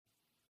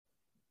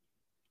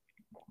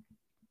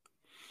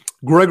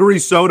Gregory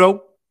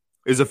Soto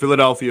is a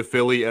Philadelphia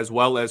Philly, as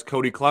well as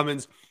Cody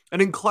Clemens.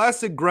 And in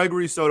classic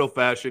Gregory Soto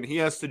fashion, he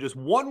has to just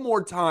one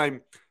more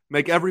time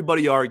make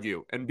everybody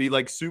argue and be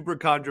like super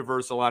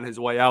controversial on his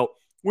way out.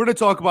 We're going to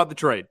talk about the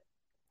trade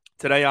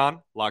today on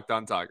Locked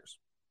On Tigers.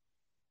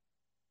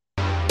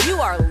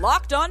 You are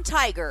Locked On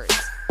Tigers,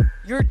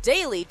 your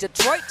daily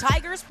Detroit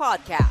Tigers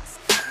podcast.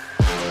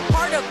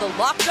 Part of the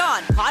Locked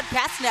On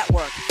Podcast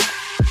Network,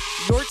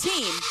 your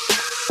team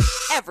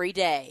every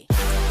day.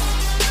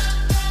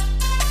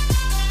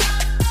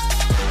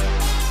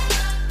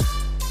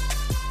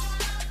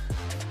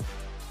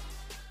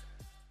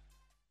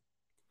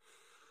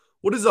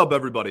 What is up,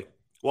 everybody?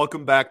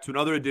 Welcome back to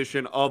another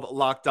edition of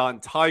Locked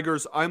On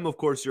Tigers. I'm, of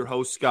course, your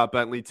host, Scott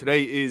Bentley.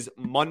 Today is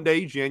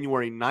Monday,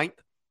 January 9th,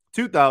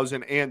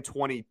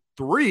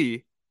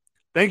 2023.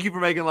 Thank you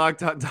for making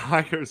Locked On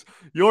Tigers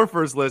your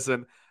first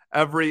listen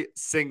every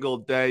single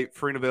day.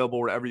 Free and available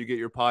wherever you get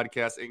your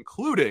podcasts,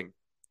 including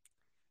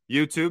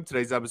YouTube.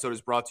 Today's episode is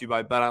brought to you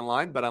by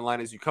BetOnline.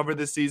 BetOnline, as you cover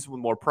this season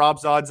with more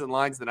props, odds, and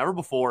lines than ever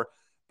before.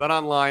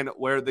 BetOnline,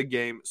 where the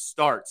game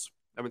starts.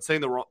 I've been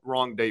saying the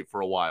wrong date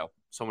for a while.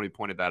 Somebody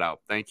pointed that out.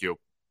 Thank you.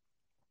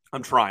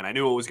 I'm trying. I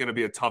knew it was going to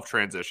be a tough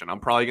transition. I'm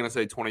probably going to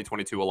say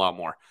 2022 a lot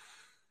more.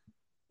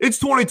 It's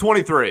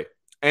 2023.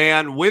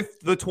 And with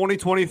the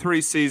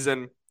 2023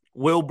 season,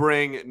 we'll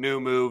bring new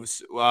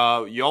moves.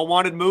 Y'all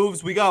wanted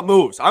moves? We got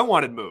moves. I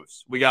wanted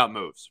moves. We got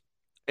moves.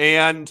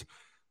 And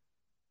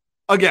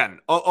again,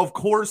 of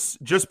course,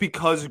 just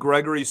because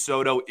Gregory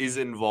Soto is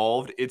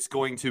involved, it's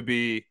going to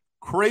be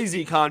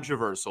crazy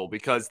controversial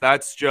because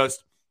that's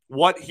just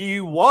what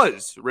he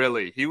was,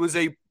 really. He was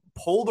a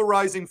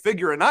polarizing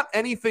figure, and not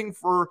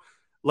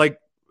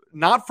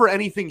for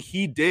anything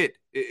he did.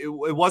 It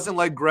wasn't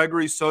like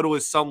Gregory Soto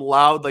is some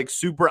loud, like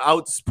super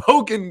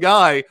outspoken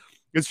guy.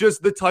 It's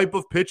just the type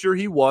of pitcher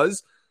he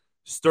was.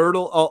 Stirred a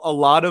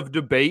lot of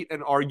debate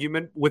and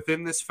argument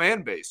within this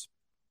fan base.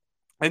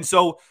 And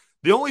so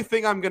the only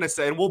thing I'm going to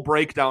say, and we'll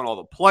break down all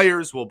the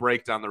players, we'll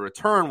break down the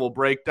return, we'll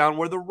break down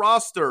where the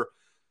roster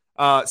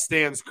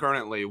stands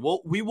currently.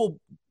 We will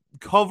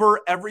cover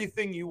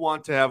everything you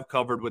want to have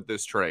covered with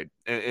this trade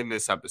in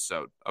this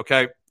episode,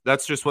 okay?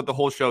 That's just what the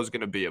whole show is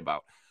going to be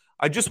about.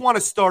 I just want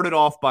to start it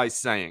off by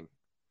saying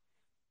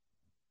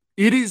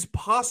it is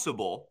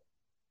possible,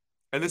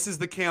 and this is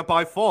the camp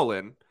I fall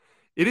in,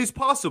 it is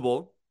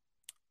possible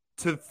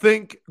to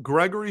think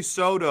Gregory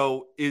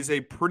Soto is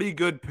a pretty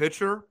good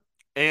pitcher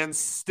and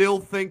still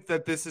think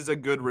that this is a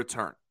good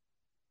return.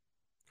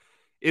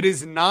 It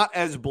is not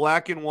as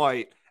black and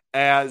white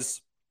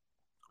as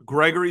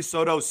Gregory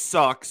Soto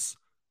sucks,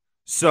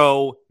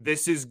 so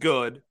this is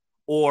good,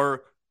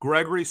 or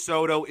Gregory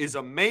Soto is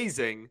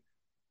amazing,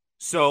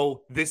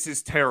 so this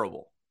is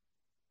terrible.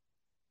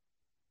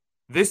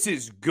 This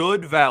is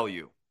good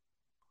value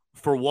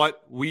for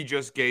what we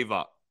just gave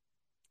up.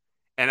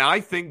 And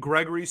I think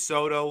Gregory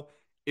Soto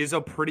is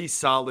a pretty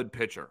solid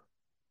pitcher.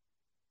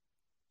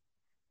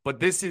 But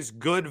this is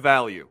good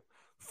value.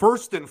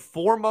 First and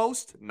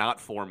foremost, not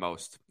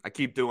foremost. I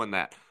keep doing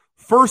that.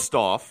 First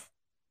off,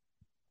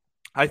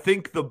 I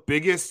think the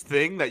biggest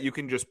thing that you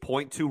can just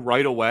point to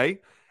right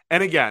away,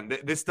 and again,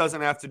 this doesn't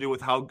have to do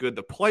with how good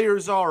the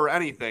players are or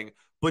anything,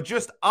 but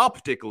just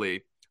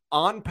optically,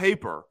 on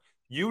paper,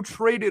 you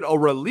traded a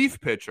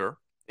relief pitcher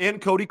and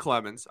Cody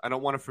Clemens. I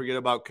don't want to forget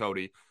about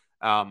Cody,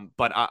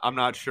 but I'm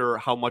not sure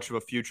how much of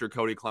a future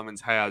Cody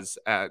Clemens has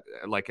as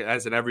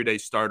an everyday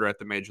starter at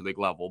the major league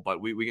level,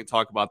 but we can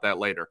talk about that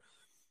later.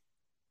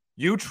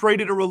 You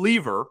traded a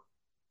reliever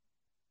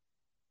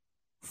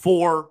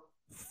for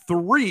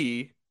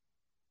 3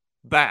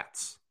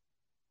 bats.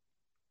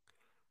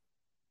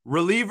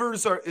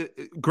 Relievers are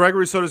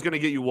Gregory Soto's going to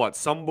get you what?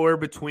 Somewhere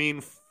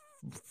between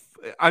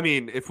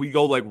if we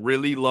go like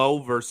really low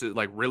versus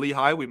like really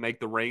high, we make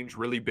the range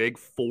really big,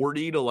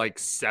 40 to like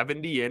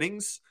 70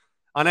 innings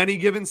on any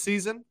given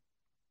season.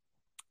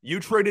 You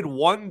traded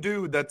one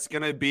dude that's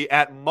going to be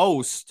at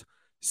most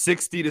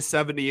 60 to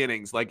 70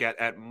 innings, like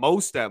at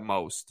most.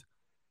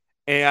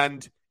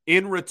 And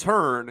in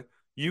return,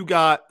 you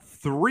got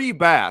 3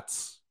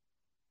 bats,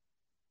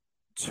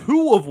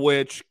 2 of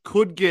which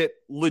could get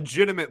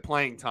legitimate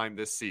playing time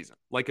this season,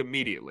 like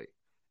immediately,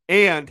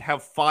 and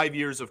have 5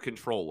 years of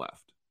control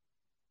left.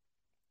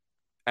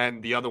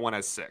 And the other one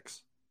has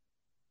 6.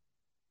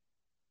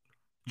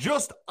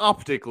 Just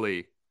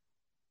optically,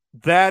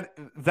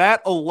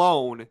 that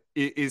alone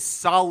is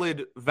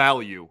solid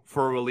value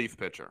for a relief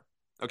pitcher.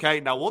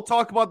 Okay, now we'll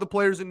talk about the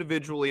players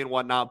individually and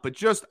whatnot, but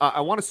just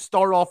I want to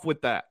start off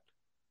with that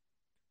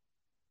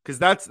because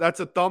that's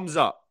a thumbs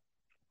up.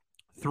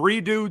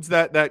 3 dudes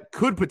that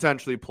could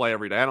potentially play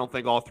every day. I don't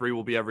think all 3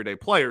 will be everyday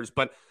players,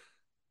 but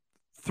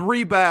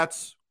 3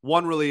 bats,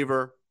 1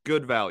 reliever,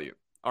 good value.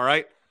 All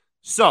right.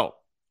 So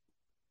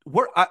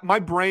my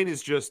brain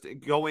is just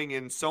going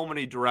in so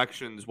many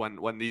directions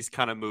when these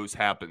kind of moves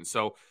happen.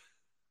 So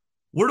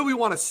where do we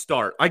want to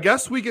start? I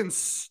guess we can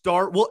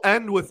start. We'll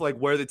end with like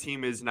where the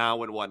team is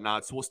now and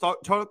whatnot. So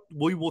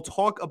we will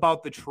talk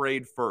about the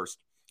trade first.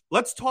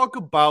 Let's talk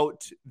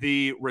about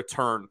the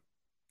return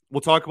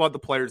We'll talk about the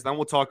players, then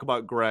we'll talk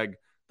about Greg,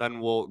 then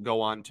we'll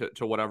go on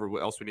to whatever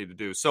else we need to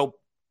do. So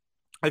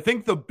I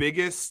think the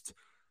biggest,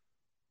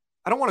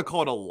 I don't want to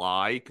call it a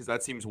lie because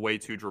that seems way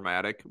too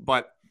dramatic,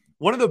 but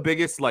one of the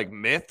biggest like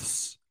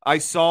myths I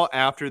saw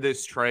after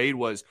this trade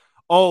was,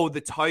 oh,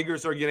 the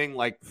Tigers are getting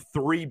like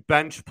 3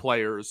 bench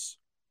players,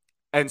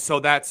 and so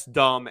that's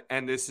dumb,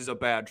 and this is a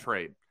bad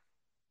trade.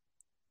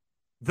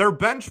 They're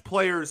bench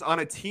players on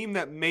a team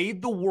that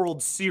made the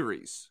World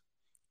Series,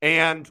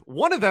 and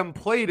one of them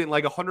played in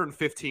like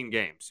 115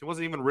 games. He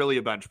wasn't even really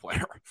a bench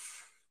player.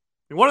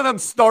 And one of them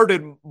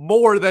started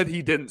more than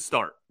he didn't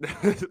start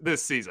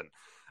this season.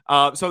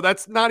 So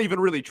that's not even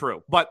really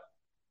true. But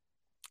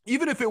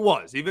even if it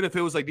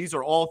was like these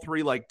are all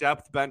 3 like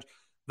depth bench,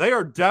 they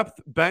are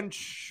depth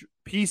bench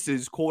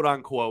pieces, quote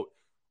unquote,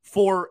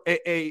 for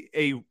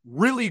a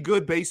really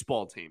good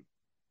baseball team.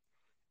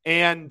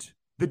 And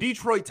the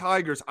Detroit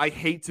Tigers, I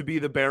hate to be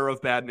the bearer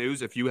of bad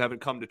news if you haven't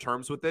come to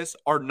terms with this,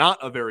 are not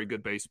a very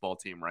good baseball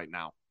team right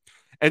now.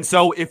 And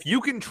so if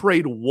you can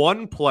trade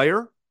 1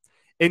 player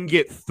and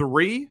get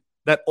 3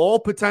 that all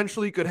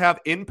potentially could have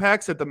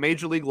impacts at the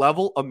major league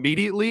level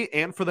immediately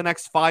and for the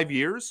next 5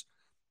 years,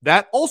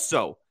 that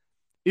also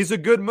is a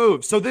good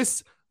move. So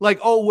this,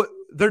 like, oh,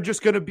 they're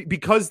just going to be,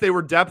 because they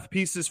were depth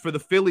pieces for the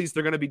Phillies,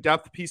 they're going to be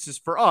depth pieces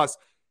for us,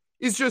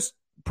 is just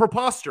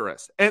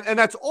preposterous. And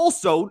that's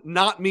also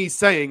not me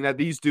saying that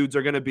these dudes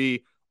are going to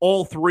be,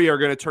 all 3 are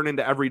going to turn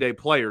into everyday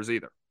players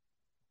either.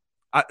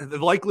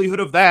 The likelihood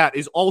of that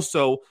is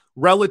also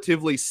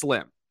relatively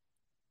slim.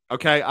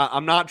 Okay,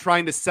 I'm not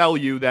trying to sell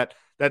you that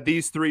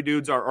these 3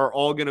 dudes are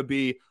all going to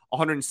be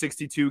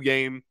 162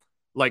 game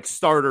like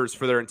starters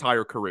for their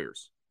entire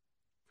careers.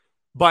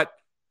 But,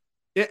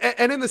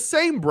 and in the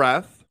same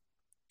breath,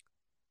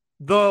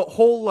 the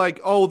whole like,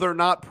 oh, they're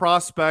not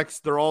prospects.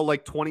 They're all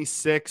like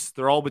 26.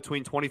 They're all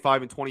between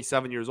 25 and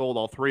 27 years old,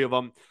 all 3 of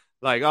them.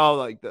 Like, oh,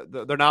 like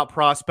they're not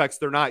prospects.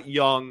 They're not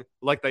young.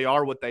 Like they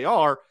are what they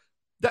are.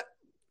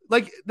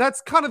 Like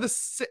that's kind of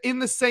in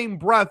the same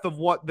breath of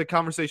what the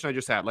conversation I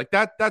just had. Like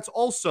that's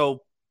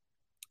also,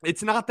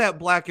 it's not that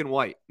black and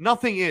white.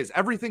 Nothing is.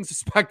 Everything's a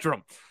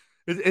spectrum.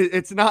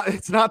 It's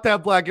not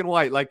that black and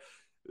white. Like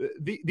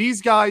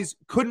these guys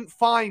couldn't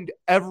find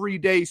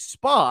everyday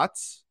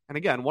spots. And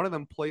again, one of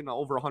them played in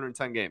over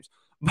 110 games.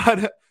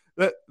 But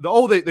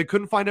they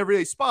couldn't find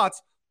everyday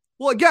spots.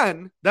 Well,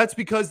 again, that's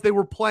because they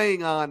were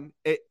playing on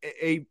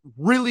a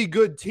really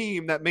good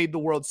team that made the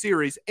World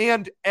Series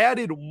and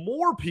added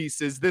more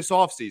pieces this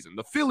offseason.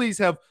 The Phillies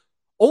have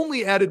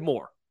only added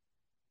more.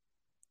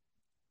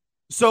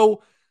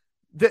 So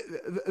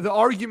the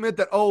argument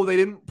that, oh, they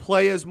didn't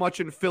play as much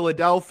in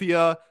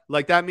Philadelphia,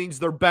 like that means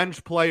they're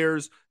bench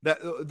players, that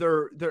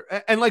they're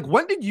and like,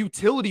 when did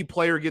utility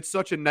player get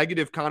such a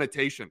negative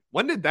connotation?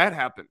 When did that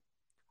happen?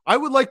 I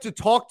would like to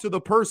talk to the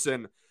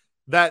person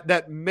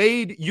that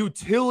made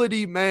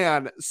utility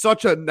man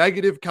such a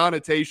negative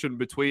connotation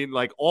between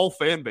like all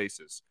fan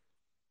bases.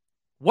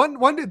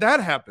 When did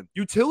that happen?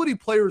 Utility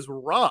players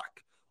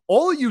rock.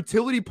 All a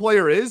utility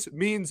player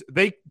means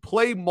they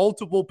play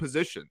multiple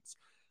positions.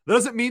 That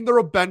doesn't mean they're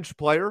a bench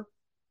player.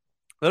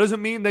 That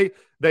doesn't mean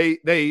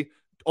they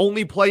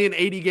only play in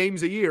 80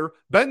 games a year.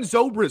 Ben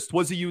Zobrist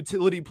was a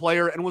utility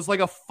player and was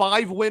like a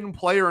 5-win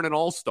player and an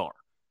all-star.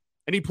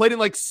 And he played in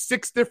like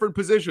 6 different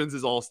positions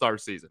his all-star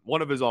season,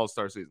 one of his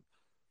all-star seasons.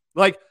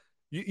 Like,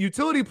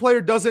 utility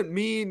player doesn't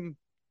mean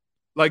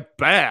like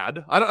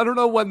bad. I don't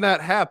know when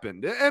that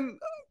happened. And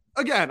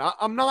again,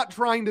 I'm not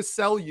trying to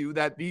sell you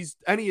that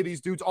any of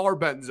these dudes are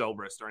Ben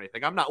Zobrist or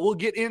anything. I'm not. We'll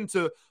get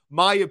into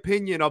my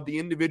opinion of the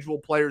individual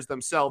players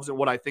themselves and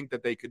what I think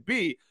that they could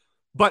be.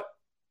 But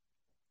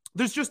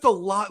there's just a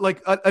lot,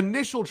 like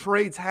initial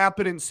trades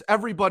happen and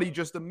everybody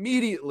just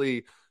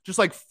immediately just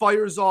like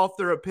fires off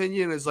their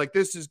opinion is like,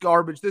 this is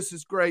garbage. This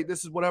is great.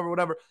 This is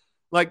whatever.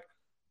 Like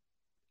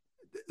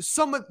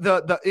some of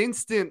the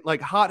instant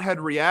like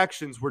hothead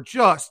reactions were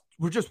just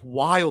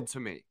wild to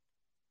me.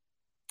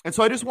 And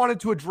so I just wanted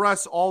to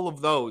address all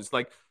of those.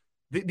 Like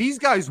these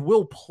guys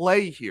will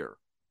play here.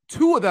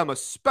 2 of them,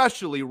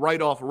 especially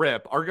right off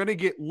rip, are going to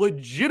get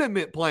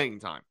legitimate playing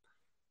time.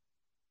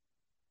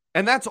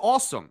 And that's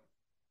awesome.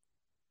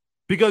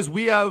 Because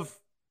we have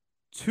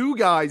 2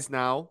 guys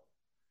now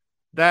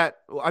that,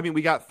 I mean,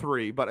 we got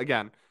 3, but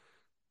again,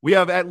 we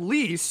have at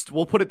least,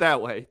 we'll put it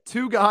that way,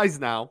 2 guys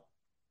now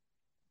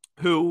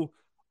who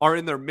are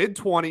in their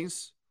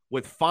mid-20s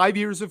with 5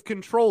 years of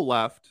control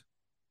left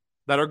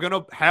that are going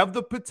to have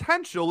the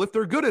potential, if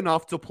they're good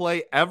enough, to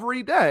play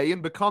every day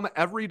and become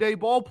everyday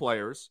ball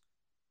players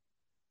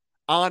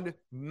on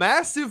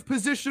massive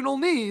positional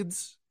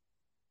needs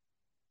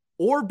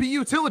or be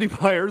utility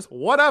players,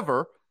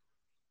 whatever,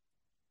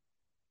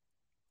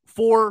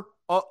 for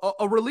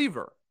a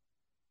reliever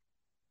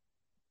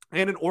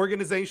and an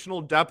organizational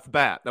depth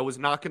bat that was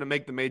not going to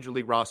make the major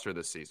league roster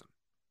this season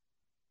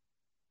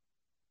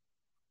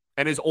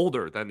and is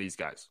older than these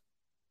guys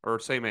or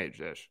same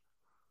age-ish.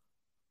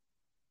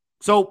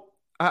 So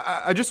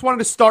I just wanted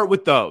to start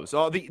with those.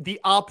 The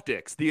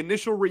optics, the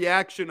initial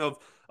reaction of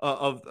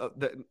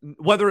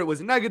whether it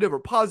was negative or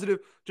positive,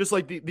 just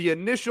like the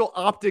initial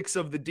optics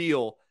of the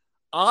deal,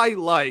 I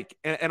like,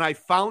 and I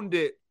found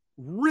it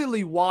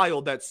really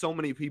wild that so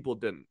many people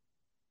didn't.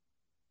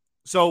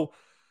 So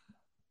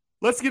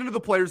let's get into the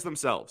players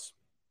themselves.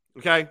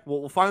 Okay,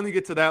 we'll finally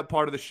get to that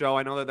part of the show.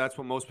 I know that that's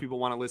what most people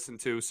want to listen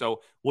to.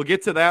 So we'll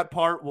get to that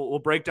part. We'll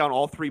break down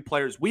all three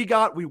players we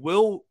got. We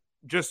will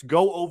just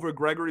go over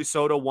Gregory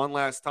Soto one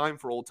last time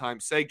for old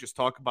time's sake. Just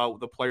talk about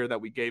the player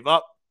that we gave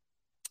up.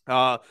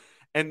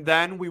 And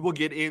then we will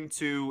get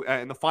into,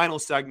 in the final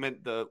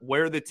segment,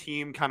 where the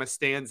team kind of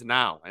stands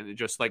now and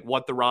just like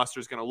what the roster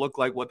is going to look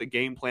like, what the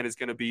game plan is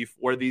going to be,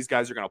 where these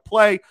guys are going to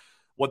play,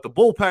 what the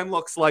bullpen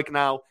looks like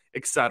now,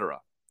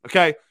 etc.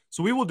 Okay,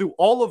 so we will do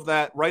all of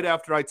that right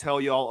after I tell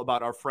you all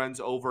about our friends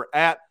over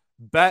at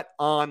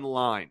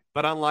BetOnline.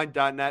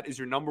 BetOnline.net is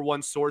your number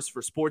one source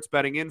for sports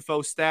betting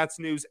info, stats,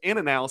 news, and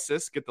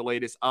analysis. Get the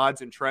latest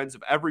odds and trends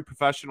of every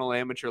professional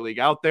amateur league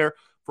out there.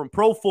 From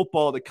pro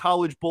football to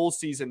college bowl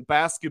season,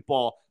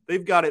 basketball,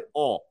 they've got it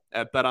all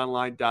at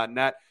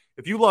betonline.net.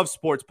 If you love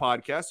sports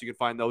podcasts, you can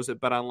find those at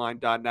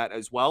betonline.net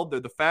as well. They're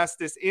the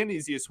fastest and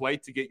easiest way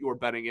to get your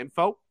betting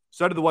info.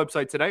 Start to the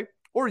website today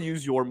or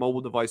use your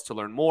mobile device to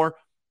learn more.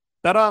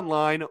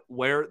 BetOnline,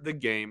 where the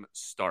game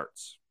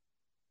starts.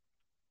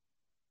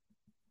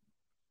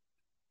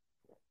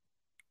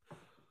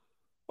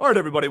 All right,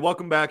 everybody,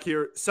 welcome back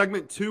here.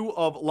 Segment 2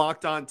 of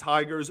Locked On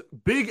Tigers.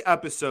 Big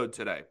episode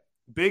today.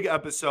 Big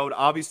episode.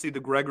 Obviously, the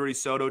Gregory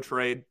Soto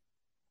trade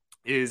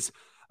is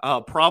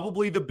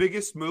probably the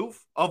biggest move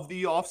of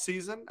the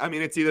offseason. I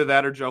mean, it's either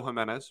that or Joe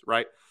Jimenez,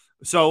 right?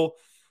 So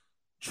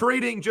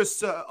trading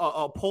just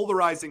a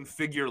polarizing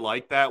figure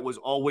like that was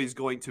always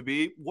going to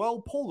be,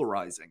 well,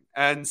 polarizing.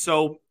 And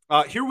so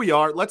here we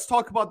are. Let's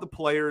talk about the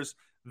players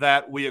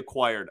that we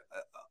acquired.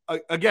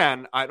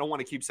 Again, I don't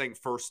want to keep saying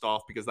first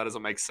off because that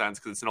doesn't make sense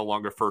because it's no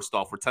longer first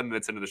off. We're 10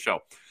 minutes into the show.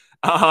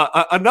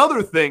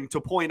 Another thing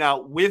to point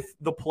out with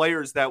the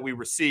players that we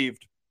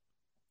received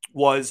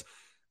was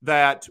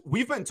that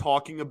we've been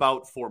talking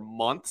about for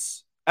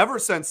months, ever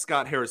since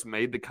Scott Harris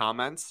made the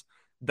comments,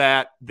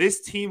 that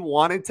this team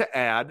wanted to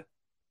add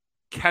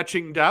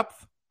catching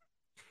depth.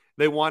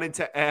 They wanted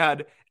to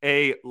add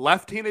a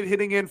left-handed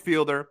hitting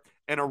infielder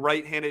and a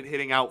right-handed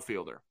hitting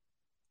outfielder.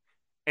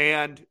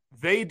 And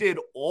they did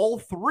all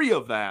three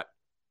of that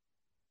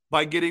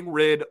by getting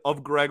rid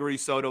of Gregory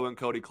Soto and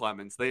Cody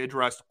Clemens. They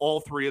addressed all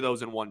three of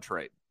those in one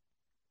trade.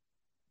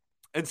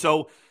 And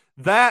so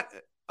that,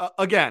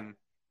 again,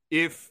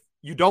 if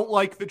you don't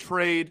like the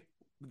trade,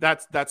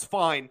 that's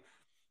fine.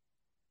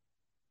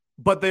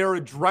 But they are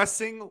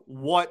addressing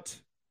what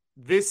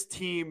this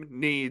team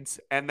needs,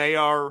 and they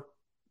are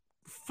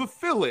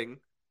fulfilling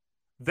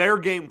their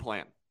game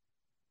plan.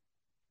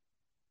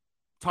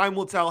 Time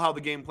will tell how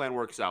the game plan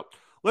works out.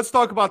 Let's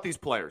talk about these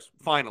players,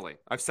 finally.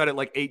 I've said it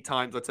like 8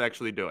 times. Let's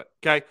actually do it,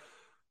 okay?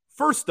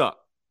 First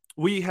up,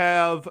 we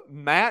have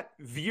Matt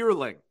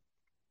Vierling.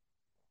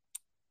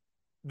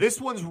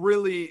 This one's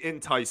really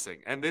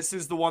enticing, and this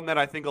is the one that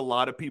I think a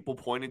lot of people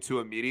pointed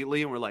to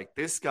immediately and were like,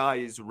 this guy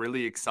is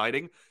really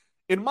exciting.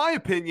 In my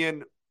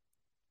opinion,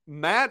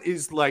 Matt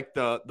is like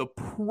the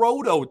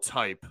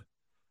prototype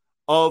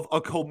of a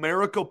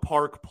Comerica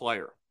Park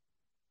player.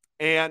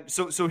 And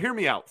so hear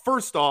me out.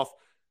 First off,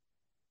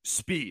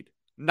 speed.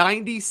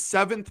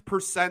 97th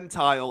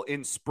percentile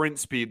in sprint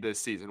speed this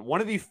season.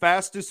 One of the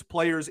fastest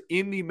players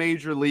in the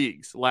major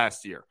leagues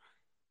last year.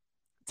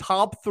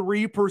 Top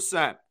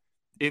 3%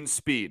 in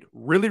speed.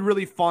 Really,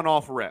 really fun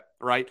off rip,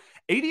 right?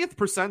 80th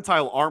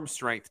percentile arm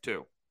strength,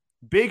 too.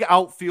 Big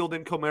outfield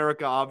in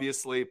Comerica,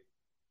 obviously.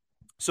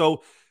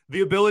 So the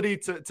ability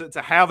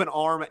to have an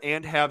arm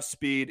and have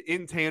speed,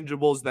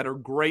 intangibles that are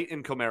great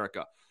in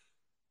Comerica.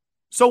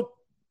 So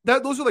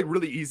those are like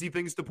really easy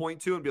things to point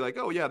to and be like,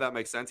 oh, yeah, that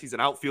makes sense. He's an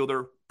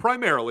outfielder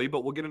primarily,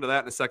 but we'll get into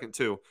that in a second,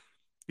 too.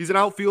 He's an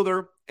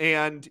outfielder,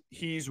 and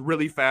he's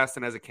really fast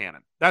and has a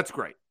cannon. That's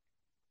great.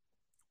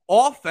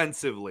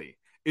 Offensively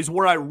is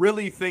where I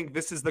really think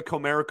this is the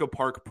Comerica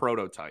Park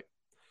prototype.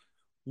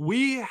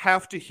 We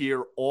have to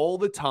hear all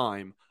the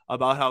time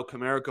about how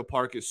Comerica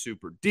Park is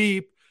super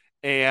deep,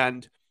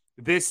 and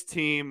this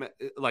team,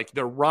 like,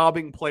 they're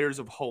robbing players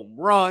of home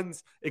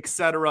runs, et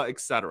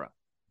cetera,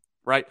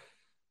 right?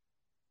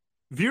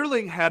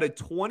 Vierling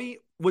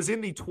was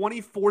in the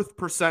 24th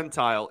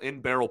percentile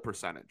in barrel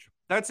percentage.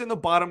 That's in the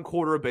bottom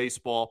quarter of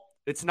baseball.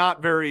 It's not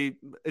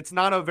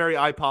a very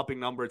eye-popping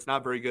number. It's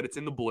not very good. It's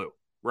in the blue,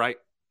 right?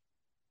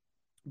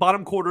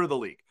 Bottom quarter of the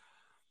league.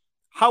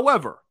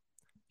 However,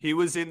 he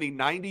was in the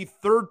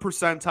 93rd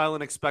percentile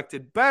in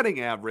expected batting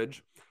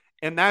average,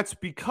 and that's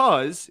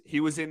because he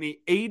was in the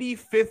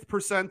 85th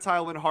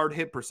percentile in hard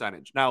hit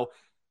percentage. Now,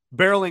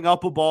 barreling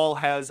up a ball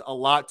has a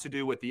lot to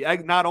do with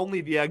not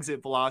only the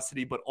exit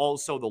velocity, but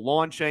also the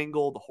launch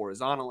angle, the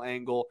horizontal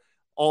angle,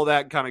 all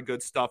that kind of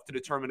good stuff to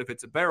determine if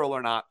it's a barrel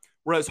or not.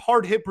 Whereas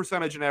hard hit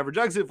percentage and average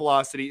exit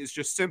velocity is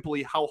just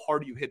simply how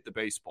hard you hit the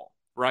baseball,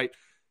 right?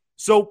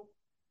 So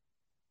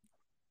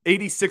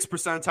 86th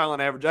percentile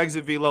on average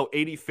exit velo,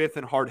 85th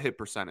in hard hit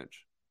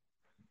percentage.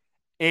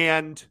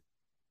 And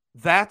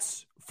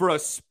That's for a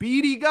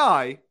speedy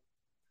guy.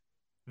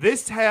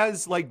 This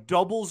has like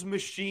doubles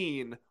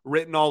machine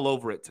written all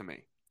over it to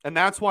me. And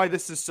that's why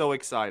this is so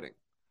exciting.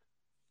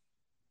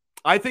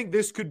 I think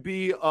this could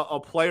be a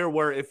player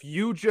where if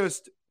you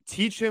just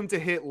teach him to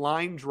hit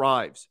line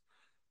drives,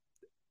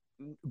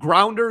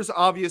 grounders,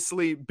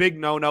 obviously, big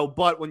no-no,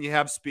 but when you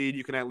have speed,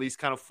 you can at least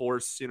kind of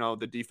force,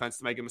 the defense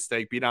to make a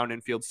mistake, be down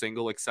infield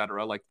single,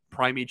 etc., like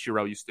Prime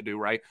Ichiro used to do,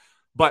 right?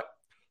 But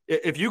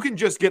if you can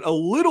just get a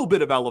little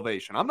bit of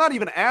elevation, I'm not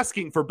even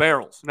asking for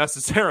barrels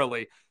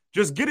necessarily,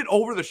 just get it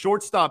over the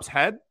shortstop's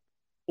head,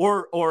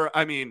 or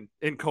I mean,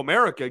 in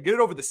Comerica, get it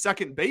over the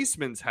second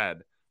baseman's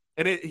head,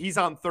 and he's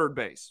on third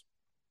base.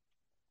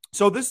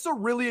 So this is a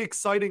really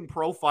exciting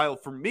profile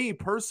for me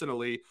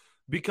personally,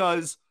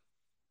 because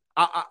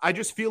I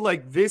just feel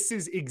like this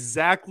is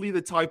exactly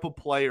the type of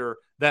player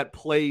that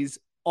plays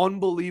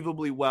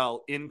unbelievably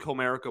well in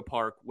Comerica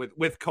Park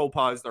with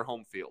Copa as their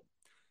home field.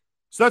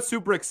 So that's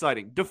super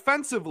exciting.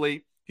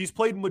 Defensively, he's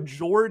played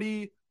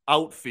majority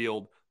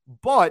outfield,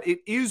 but it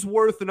is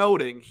worth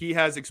noting he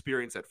has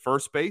experience at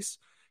first base.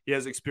 He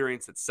has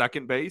experience at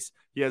second base.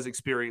 He has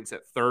experience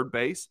at third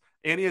base.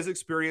 And he has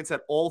experience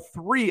at all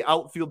three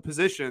outfield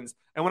positions.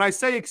 And when I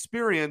say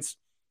experience,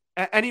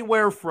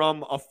 anywhere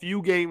from a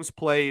few games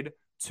played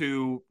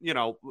to,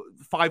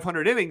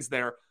 500 innings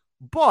there.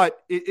 But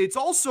it's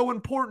also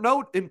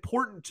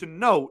important to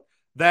note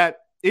that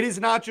it is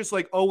not just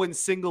like, in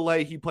single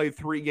A, he played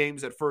 3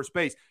 games at first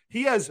base.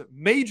 He has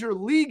major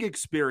league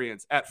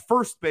experience at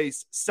first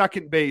base,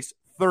 second base,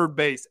 third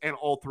base, and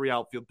all 3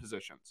 outfield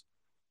positions.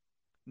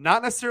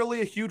 Not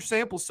necessarily a huge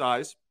sample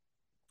size,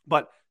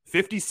 but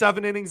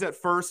 57 innings at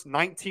first,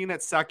 19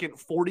 at second,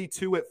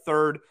 42 at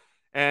third,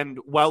 and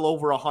well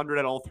over 100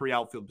 at all 3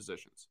 outfield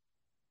positions.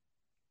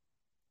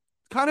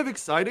 Kind of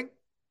exciting.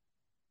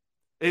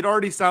 It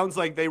already sounds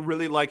like they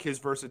really like his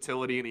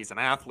versatility, and he's an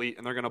athlete,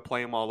 and they're going to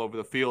play him all over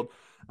the field.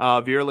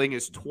 Vierling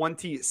is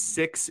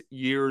 26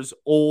 years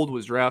old,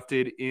 was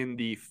drafted in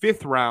the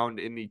 5th round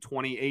in the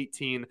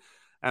 2018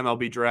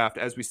 MLB draft.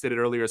 As we stated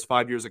earlier, has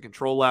 5 years of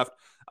control left.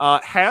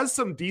 Has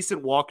some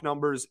decent walk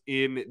numbers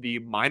in the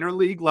minor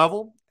league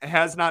level.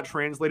 Has not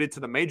translated to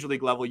the major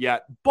league level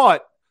yet,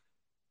 but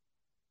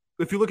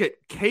if you look at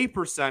K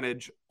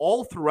percentage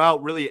all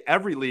throughout really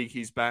every league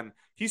he's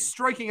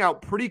striking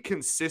out pretty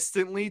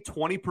consistently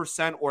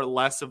 20% or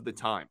less of the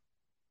time.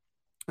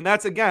 And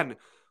that's, again,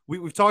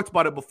 we've talked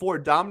about it before,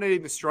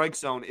 dominating the strike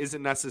zone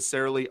isn't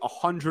necessarily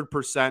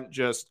 100%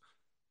 just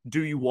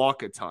do you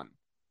walk a ton.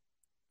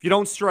 If you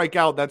don't strike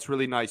out, that's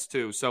really nice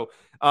too. So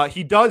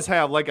he does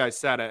have, like I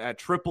said, at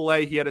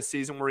AAA, he had a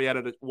season where he had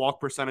a walk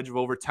percentage of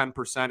over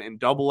 10%. In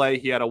AA,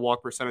 he had a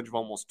walk percentage of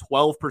almost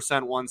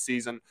 12% one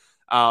season.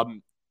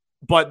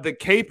 But the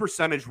K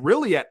percentage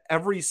really at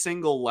every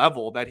single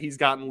level that he's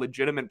gotten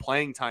legitimate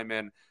playing time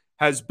in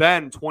has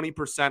been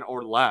 20%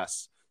 or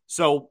less.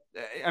 So,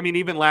 I mean,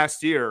 even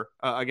last year,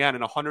 again,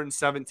 in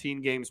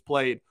 117 games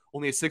played,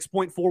 only a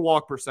 6.4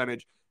 walk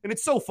percentage. And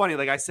it's so funny,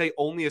 like I say,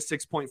 only a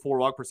 6.4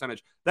 walk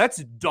percentage.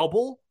 That's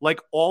double like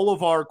all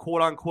of our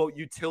quote-unquote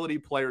utility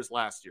players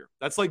last year.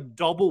 That's like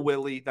double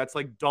Willie. That's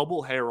like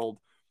double Harold.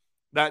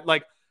 That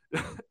like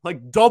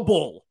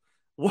double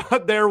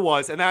what there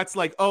was. And that's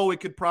like, it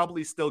could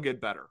probably still get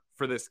better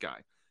for this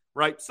guy,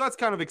 right? So that's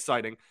kind of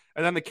exciting.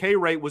 And then the K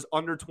rate was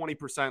under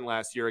 20%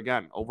 last year.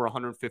 Again, over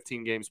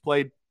 115 games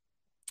played.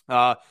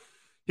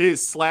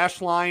 His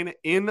slash line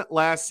in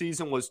last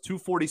season was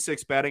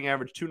 246 batting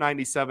average,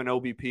 297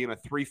 OBP, and a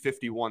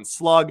 351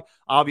 slug.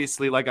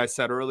 Obviously, like I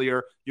said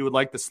earlier, you would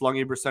like the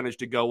slugging percentage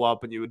to go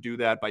up, and you would do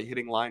that by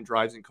hitting line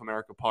drives in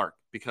Comerica Park,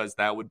 because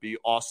that would be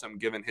awesome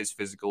given his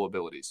physical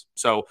abilities.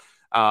 So,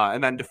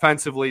 and then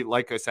defensively,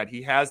 like I said,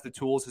 he has the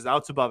tools. His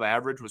outs above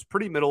average was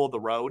pretty middle of the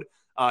road.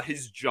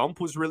 His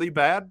jump was really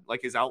bad.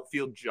 Like his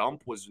outfield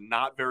jump was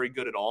not very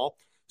good at all.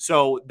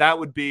 So that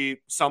would be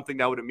something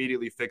that would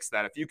immediately fix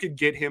that. If you could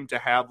get him to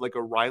have like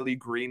a Riley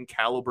Green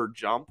caliber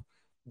jump,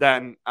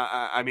 then,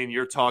 I mean,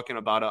 you're talking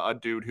about a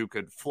dude who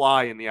could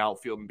fly in the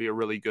outfield and be a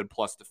really good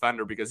plus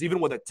defender, because even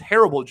with a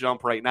terrible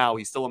jump right now,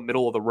 he's still a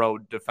middle of the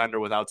road defender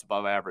with outs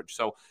above average.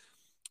 So,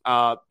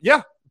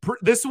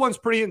 this one's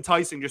pretty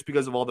enticing just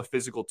because of all the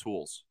physical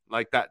tools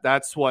like that.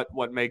 That's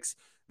what makes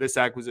this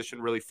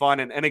acquisition really fun.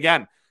 And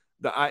again,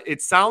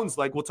 it sounds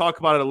like, we'll talk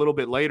about it a little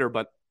bit later,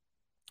 but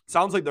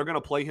sounds like they're going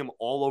to play him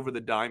all over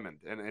the diamond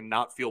and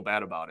not feel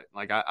bad about it.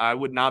 Like I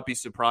would not be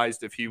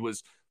surprised if he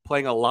was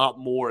playing a lot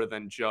more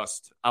than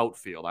just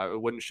outfield. It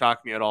wouldn't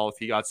shock me at all if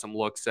he got some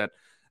looks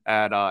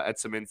at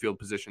some infield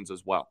positions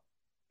as well.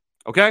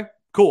 Okay,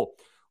 cool.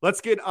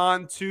 Let's get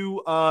on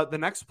to the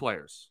next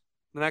players.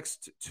 The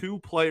next 2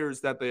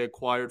 players that they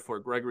acquired for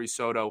Gregory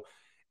Soto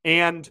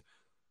and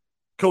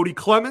Cody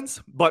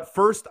Clemens. But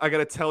first, I got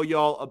to tell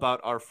y'all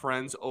about our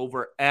friends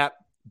over at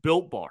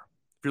Built Bar.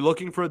 If you're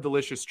looking for a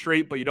delicious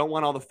treat, but you don't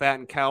want all the fat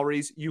and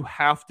calories, you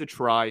have to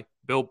try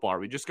Built Bar.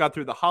 We just got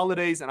through the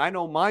holidays, and I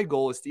know my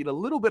goal is to eat a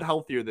little bit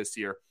healthier this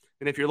year.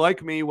 And if you're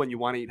like me, when you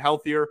want to eat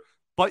healthier,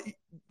 but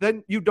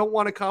then you don't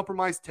want to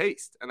compromise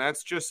taste. And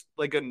that's just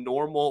like a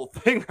normal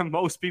thing that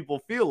most people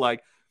feel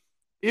like.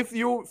 If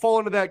you fall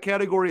into that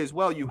category as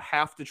well, you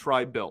have to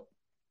try Built.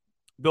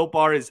 Built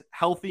Bar is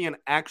healthy and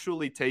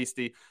actually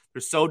tasty. They're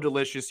so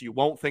delicious, you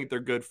won't think they're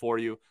good for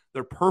you.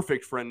 They're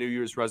perfect for a New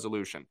Year's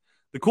resolution.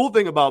 The cool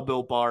thing about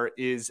Built Bar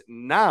is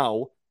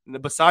now,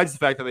 besides the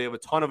fact that they have a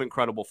ton of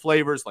incredible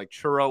flavors like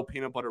churro,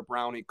 peanut butter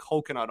brownie,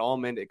 coconut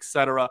almond,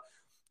 etc.,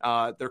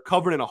 they're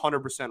covered in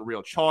 100%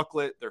 real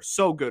chocolate. They're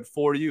so good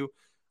for you.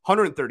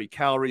 130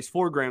 calories,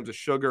 4 grams of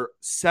sugar,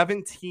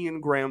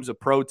 17 grams of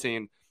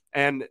protein.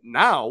 And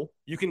now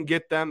you can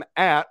get them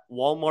at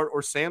Walmart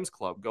or Sam's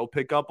Club. Go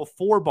pick up a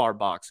 4-bar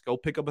box. Go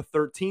pick up a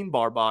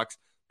 13-bar box.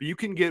 But you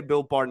can get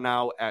Built Bar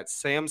now at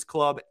Sam's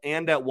Club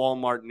and at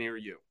Walmart near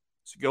you.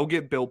 So go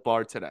get Built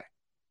Bar today.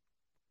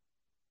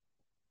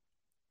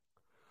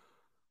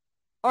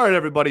 All right,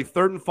 everybody.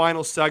 Third and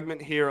final segment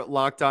here at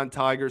Locked On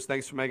Tigers.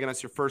 Thanks for making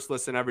us your first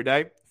listen every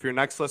day. For your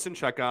next listen,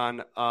 check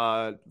on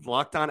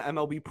Locked On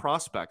MLB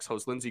Prospects.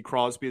 Host Lindsey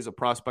Crosby is a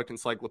prospect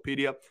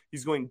encyclopedia.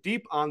 He's going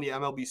deep on the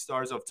MLB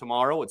stars of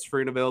tomorrow. It's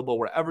free and available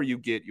wherever you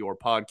get your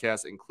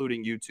podcasts,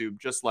 including YouTube,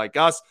 just like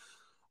us.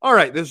 All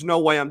right, there's no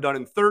way I'm done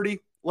in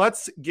 30.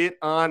 Let's get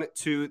on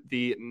to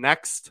the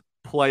next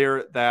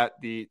player that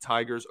the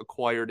Tigers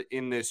acquired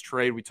in this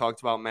trade. We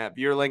talked about Matt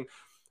Vierling.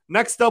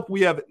 Next up,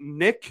 we have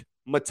Nick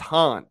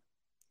Maton,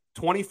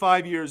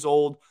 25 years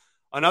old,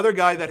 another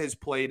guy that has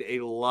played a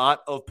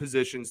lot of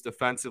positions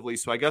defensively.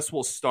 So I guess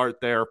we'll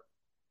start there.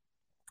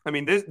 I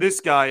mean,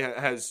 this guy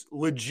has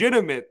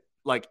legitimate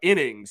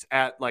innings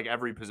at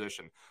every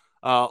position.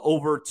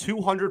 Over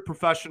 200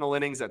 professional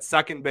innings at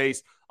second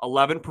base,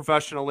 11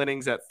 professional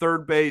innings at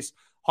third base,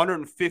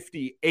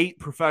 158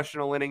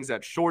 professional innings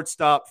at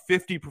shortstop,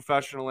 50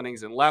 professional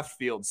innings in left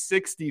field,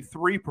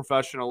 63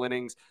 professional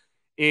innings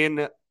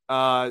in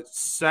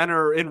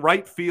center, in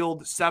right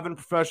field, 7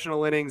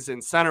 professional innings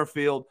in center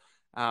field.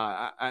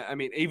 I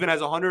mean, even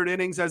has 100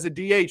 innings as a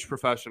DH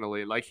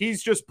professionally.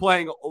 He's just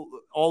playing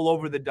all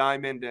over the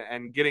diamond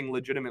and getting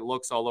legitimate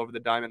looks all over the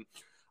diamond.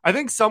 I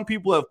think some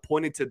people have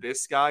pointed to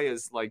this guy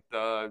as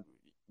the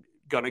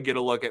gonna get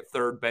a look at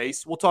third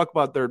base. We'll talk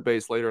about third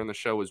base later in the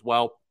show as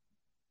well.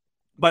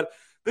 But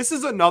this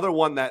is another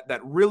one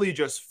that really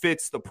just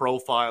fits the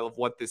profile of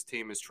what this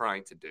team is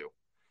trying to do.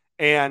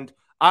 And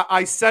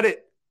I said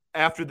it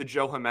after the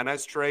Joe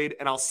Jimenez trade,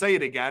 and I'll say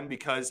it again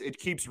because it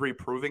keeps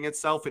reproving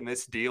itself in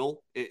this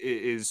deal. It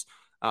is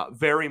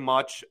very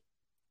much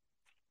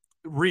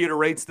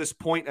reiterates this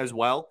point as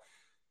well.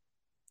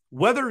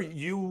 Whether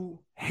you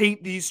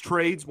hate these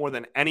trades more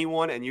than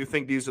anyone and you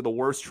think these are the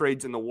worst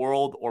trades in the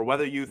world, or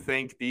whether you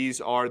think these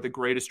are the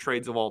greatest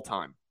trades of all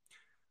time,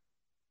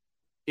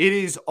 it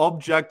is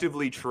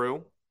objectively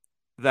true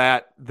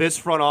that this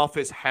front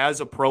office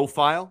has a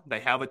profile. They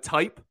have a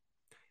type,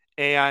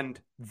 and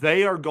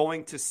they are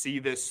going to see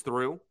this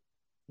through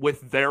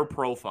with their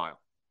profile.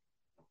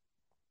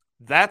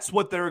 That's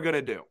what they're going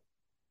to do.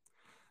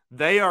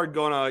 They are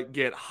going to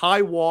get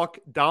high walk,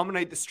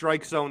 dominate the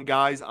strike zone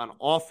guys on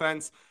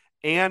offense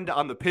and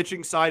on the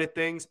pitching side of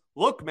things.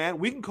 Look, man,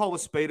 we can call a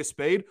spade a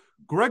spade.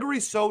 Gregory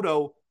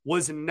Soto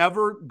was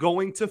never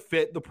going to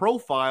fit the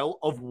profile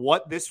of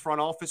what this front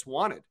office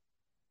wanted.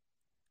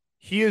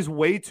 He is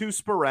way too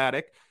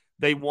sporadic.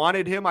 They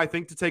wanted him, I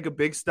think, to take a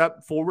big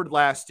step forward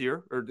last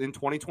year or in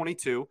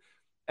 2022,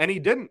 and he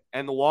didn't.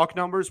 And the walk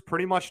numbers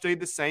pretty much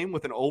stayed the same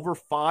with an over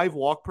 5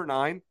 walk per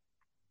 9.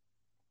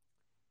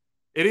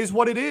 It is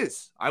what it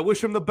is. I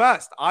wish him the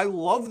best. I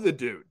love the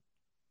dude.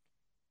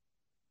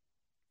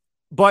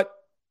 But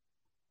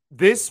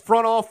this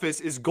front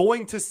office is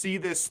going to see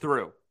this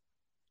through.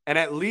 And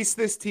at least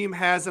this team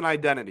has an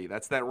identity.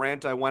 That's that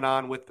rant I went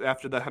on with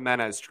after the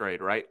Jimenez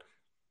trade, right?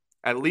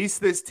 At least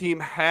this team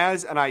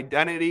has an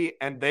identity,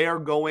 and they are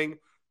going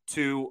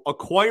to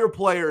acquire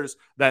players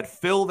that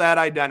fill that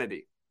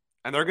identity.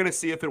 And they're going to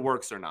see if it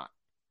works or not.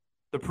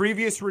 The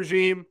previous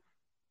regime,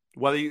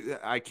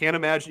 I can't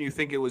imagine you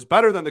think it was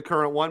better than the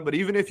current one, but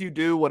even if you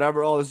do,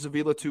 whatever, this is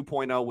Avila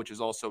 2.0, which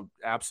is also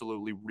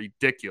absolutely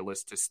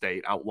ridiculous to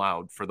state out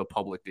loud for the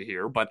public to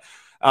hear. But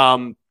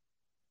at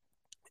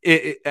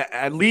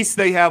least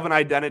they have an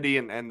identity,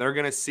 and they're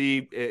going to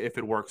see if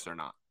it works or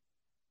not.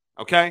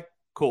 Okay,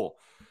 cool.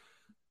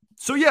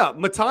 So, yeah,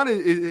 Maton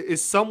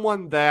is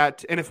someone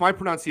that, and if my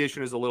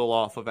pronunciation is a little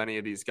off of any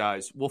of these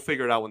guys, we'll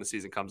figure it out when the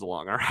season comes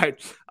along, all right?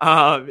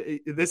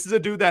 This is a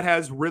dude that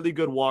has really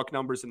good walk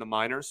numbers in the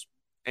minors,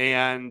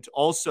 and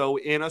also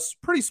in a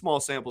pretty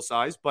small sample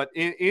size, but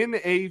in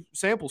a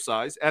sample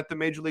size at the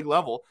major league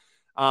level,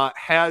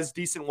 has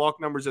decent walk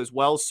numbers as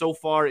well. So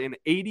far in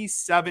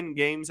 87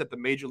 games at the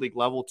major league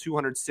level,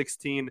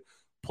 216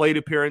 plate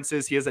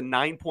appearances. He has a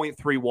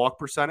 9.3 walk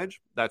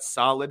percentage. That's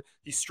solid.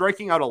 He's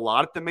striking out a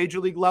lot at the major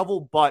league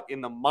level, but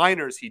in the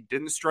minors, he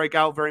didn't strike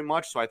out very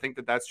much. So I think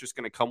that that's just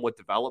going to come with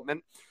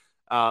development.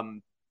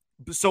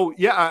 So,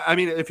 yeah, I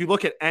mean, if you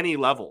look at any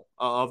level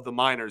of the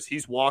minors,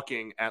 he's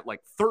walking at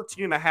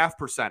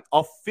 13.5%,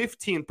 a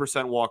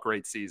 15% walk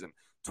rate season,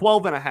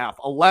 12.5,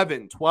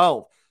 11,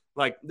 12.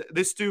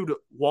 This dude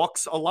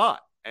walks a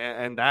lot.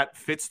 and that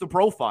fits the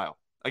profile.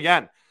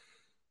 Again,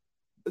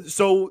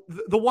 so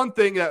the one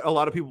thing that a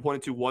lot of people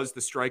pointed to was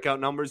the strikeout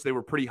numbers. They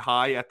were pretty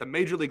high at the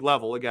major league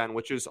level, again,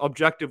 which is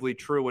objectively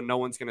true, and no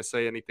one's going to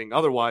say anything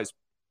otherwise.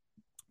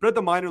 But at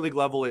the minor league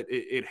level,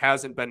 it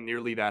hasn't been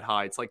nearly that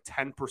high. It's like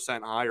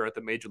 10% higher at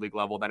the major league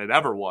level than it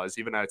ever was,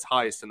 even at its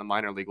highest in the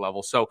minor league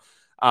level. So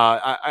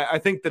I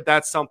think that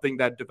that's something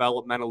that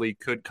developmentally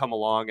could come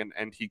along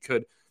and he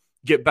could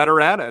get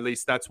better at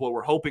least that's what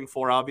we're hoping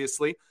for,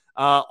 obviously.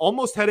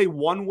 Almost had a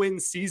 1-win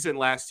season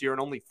last year in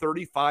only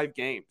 35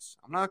 games.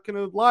 I'm not going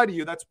to lie to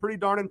you. That's pretty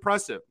darn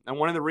impressive. And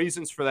one of the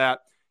reasons for that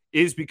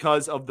is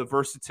because of the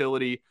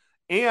versatility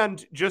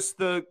and just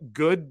the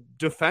good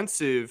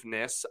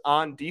defensiveness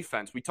on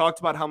defense. We talked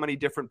about how many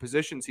different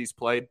positions he's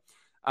played.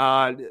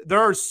 There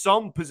are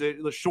some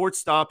positions, the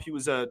shortstop, he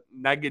was a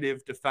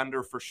negative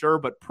defender for sure,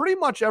 but pretty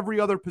much every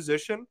other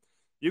position,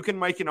 you can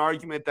make an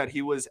argument that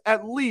he was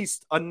at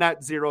least a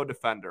net zero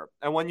defender.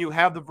 And when you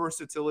have the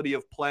versatility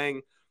of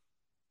playing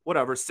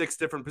 6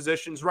 different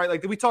positions, right?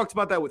 Like we talked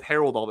about that with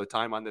Harold all the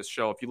time on this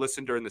show. If you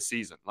listen during the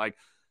season, like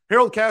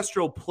Harold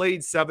Castro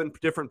played 7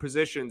 different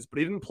positions, but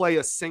he didn't play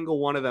a single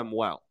one of them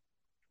well.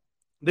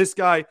 This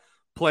guy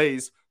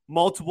plays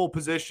multiple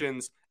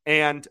positions.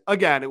 And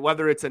again,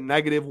 whether it's a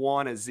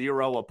 -1, a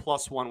 0, a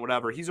 +1,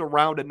 whatever, he's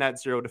around a net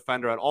zero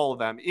defender at all of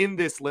them. In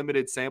this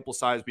limited sample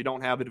size, we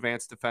don't have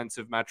advanced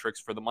defensive metrics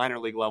for the minor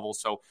league level.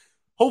 So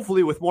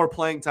hopefully with more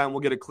playing time,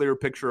 we'll get a clear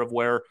picture of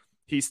where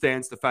he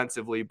stands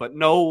defensively, but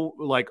no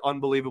like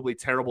unbelievably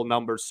terrible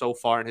numbers so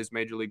far in his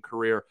major league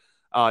career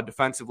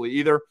defensively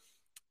either.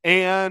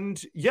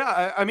 And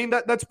yeah, I mean,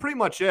 that's pretty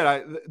much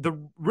it.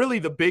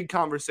 The big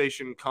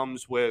conversation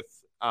comes with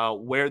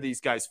where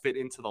these guys fit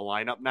into the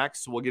lineup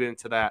next. So we'll get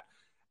into that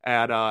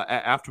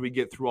after we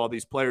get through all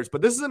these players.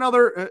 But this is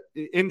another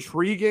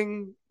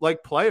intriguing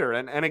like player.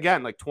 And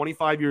again, like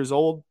 25 years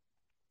old,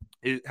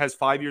 it has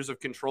 5 years of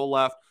control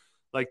left.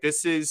 Like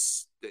this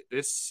is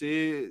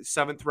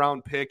 7th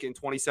round pick in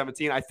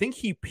 2017. I think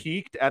he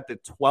peaked at the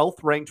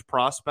 12th ranked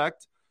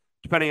prospect,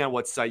 depending on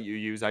what site you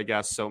use, I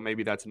guess. So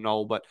maybe that's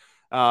null, but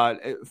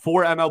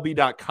for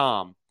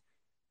MLB.com,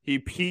 he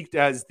peaked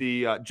as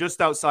the just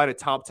outside a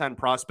top 10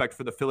 prospect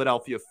for the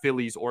Philadelphia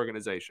Phillies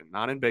organization,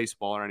 not in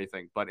baseball or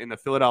anything, but in the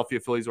Philadelphia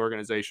Phillies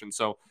organization.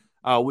 So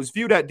was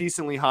viewed at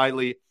decently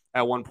highly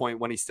at one point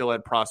when he still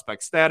had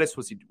prospect status,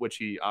 which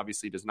he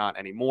obviously does not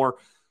anymore.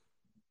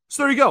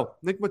 So there you go.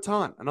 Nick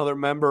Maton, another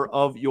member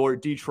of your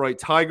Detroit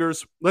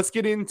Tigers. Let's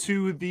get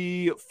into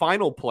the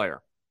final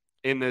player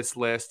in this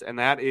list, and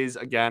that is,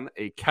 again,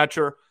 a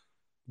catcher.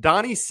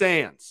 Donnie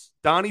Sands.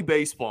 Donnie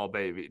Baseball,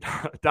 baby.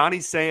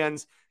 Donnie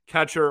Sands,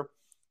 catcher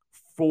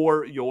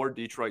for your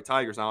Detroit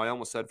Tigers. Now, I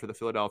almost said for the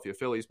Philadelphia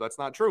Phillies, but that's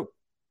not true.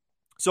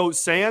 So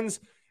Sands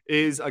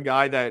is a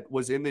guy that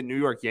was in the New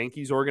York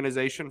Yankees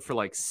organization for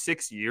like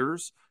 6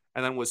 years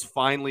and then was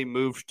finally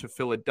moved to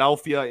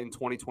Philadelphia in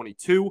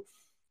 2022.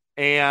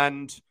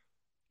 And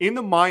in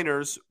the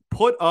minors,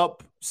 put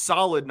up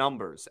solid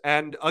numbers.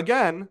 And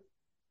again,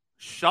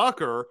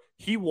 shocker,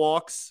 he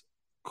walks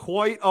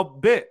quite a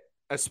bit.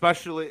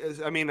 Especially,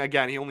 I mean,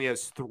 again, he only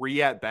has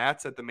 3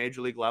 at-bats at the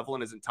major league level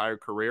in his entire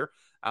career.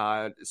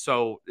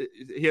 So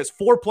he has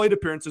 4 plate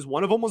appearances.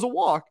 One of them was a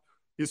walk.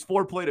 He has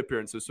 4 plate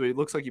appearances. So he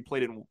looks like he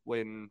played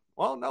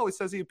he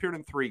says he appeared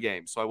in 3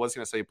 games. So I was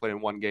going to say he played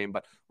in 1 game.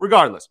 But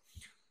regardless,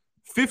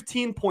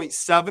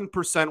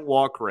 15.7%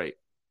 walk rate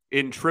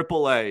in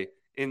AAA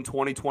in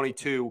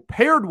 2022,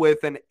 paired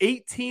with an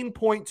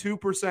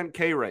 18.2%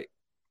 K rate.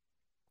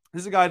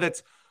 This is a guy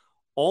that's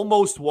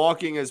almost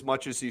walking as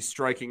much as he's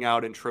striking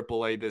out in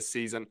AAA this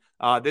season.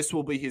 This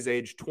will be his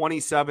age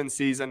 27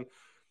 season.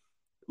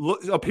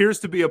 Appears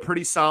to be a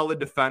pretty solid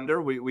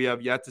defender. We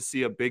have yet to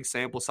see a big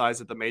sample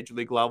size at the major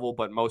league level,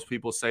 but most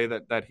people say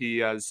that he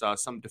has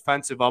some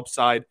defensive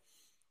upside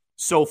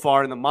so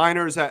far in the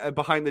minors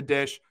behind the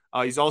dish.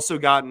 He's also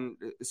gotten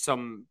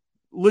some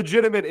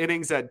legitimate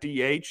innings at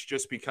DH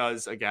just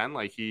because, again,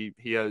 like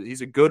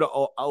he's a good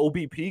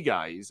OBP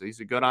guy.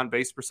 He's a good on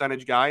base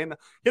percentage guy, and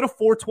he had a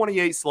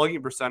 428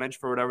 slugging percentage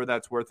for whatever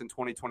that's worth in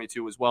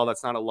 2022 as well.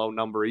 That's not a low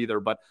number either,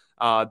 but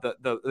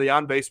the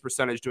on base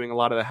percentage doing a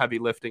lot of the heavy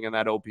lifting in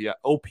that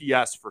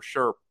OPS for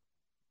sure.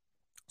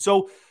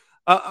 So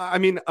I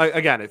mean,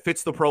 again, it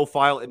fits the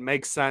profile. It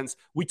makes sense.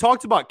 We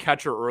talked about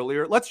catcher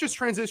earlier. Let's just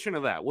transition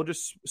to that. We'll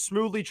just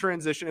smoothly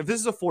transition. If this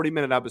is a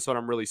 40-minute episode,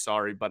 I'm really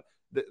sorry, but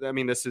I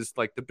mean, this is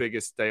like the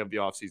biggest day of the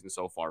offseason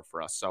so far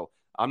for us. So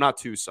I'm not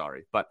too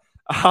sorry. But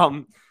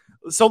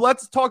so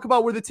let's talk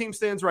about where the team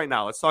stands right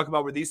now. Let's talk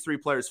about where these 3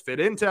 players fit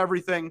into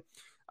everything.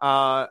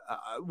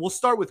 We'll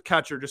start with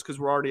catcher just because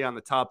we're already on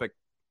the topic.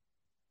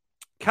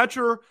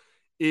 Catcher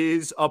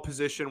is a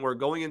position where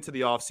going into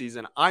the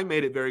offseason, I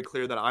made it very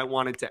clear that I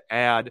wanted to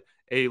add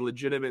a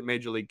legitimate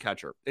major league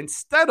catcher.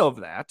 Instead of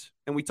that,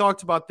 and we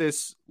talked about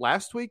this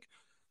last week,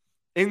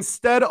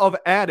 instead of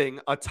adding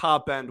a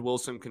top-end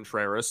Wilson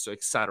Contreras,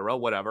 etc.,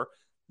 whatever,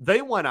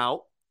 they went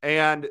out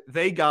and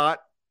they got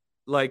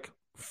like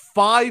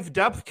 5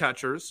 depth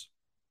catchers,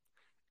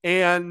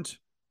 and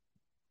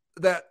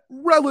that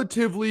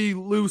relatively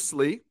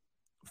loosely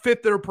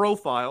fit their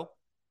profile.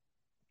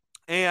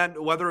 And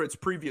whether it's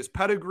previous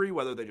pedigree,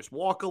 whether they just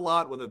walk a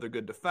lot, whether they're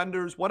good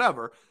defenders,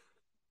 whatever.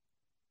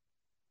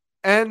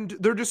 And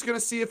they're just going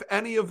to see if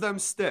any of them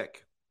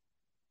stick.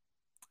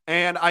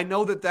 And I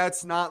know that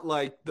that's not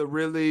like the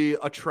really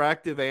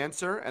attractive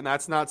answer. And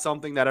that's not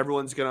something that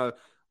everyone's going to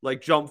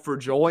like jump for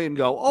joy and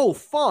go, oh,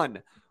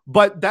 fun.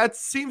 But that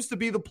seems to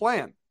be the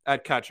plan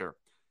at catcher.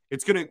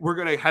 We're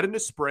going to head into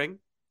spring.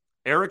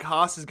 Eric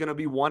Haas is going to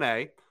be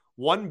 1A.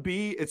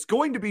 1B, it's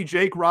going to be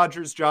Jake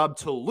Rogers' job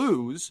to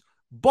lose,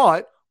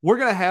 but we're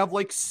going to have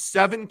like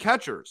 7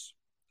 catchers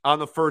on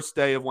the first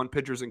day of when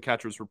pitchers and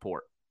catchers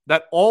report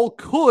that all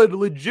could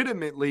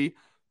legitimately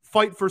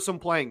fight for some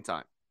playing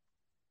time.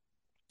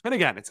 And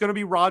again, it's going to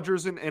be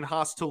Rogers and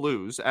Haas to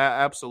lose.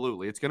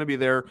 Absolutely. It's going to be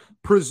their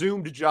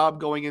presumed job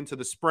going into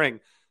the spring.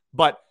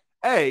 But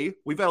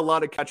we've had a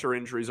lot of catcher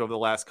injuries over the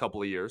last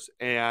couple of years,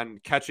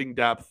 and catching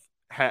depth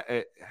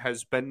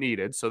has been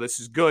needed. So this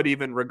is good,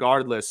 even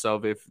regardless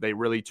of if they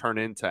really turn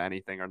into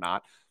anything or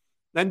not.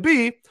 Then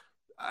B,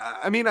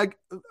 I mean,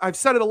 I've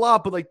said it a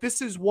lot, but like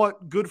this is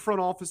what good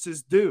front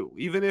offices do.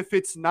 Even if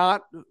it's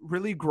not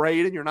really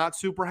great and you're not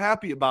super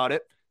happy about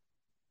it,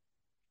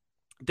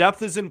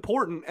 depth is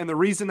important. And the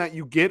reason that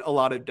you get a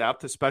lot of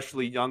depth,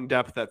 especially young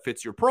depth that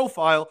fits your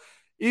profile,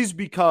 is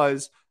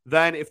because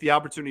then if the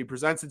opportunity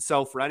presents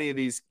itself for any of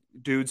these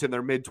dudes in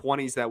their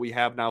mid-20s that we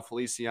have now,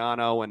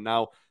 Feliciano and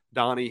now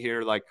Donnie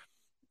here, like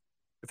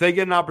if they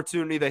get an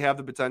opportunity, they have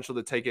the potential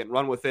to take it and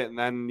run with it. And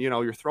then,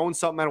 you're throwing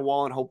something at a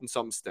wall and hoping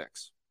something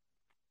sticks.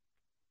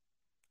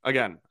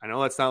 Again, I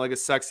know that's not like a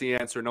sexy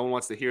answer. No one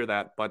wants to hear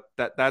that, but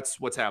that's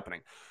what's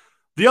happening.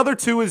 The other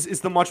two is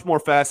the much more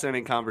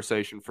fascinating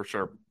conversation for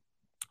sure.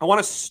 I want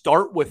to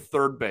start with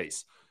third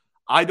base.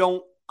 I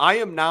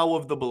am now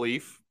of the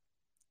belief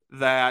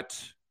that,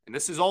 and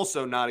this is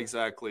also not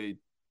exactly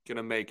going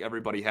to make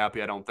everybody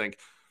happy, I don't think.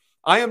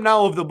 I am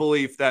now of the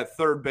belief that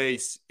third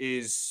base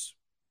is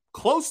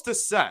close to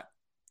set.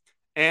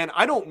 And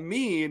I don't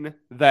mean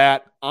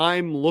that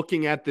I'm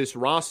looking at this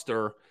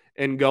roster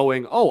and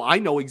going, oh, I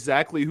know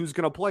exactly who's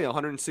going to play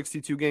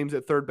 162 games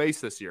at third base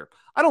this year.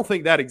 I don't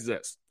think that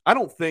exists. I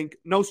don't think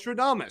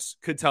Nostradamus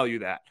could tell you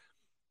that.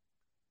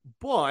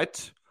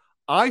 But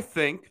I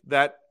think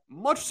that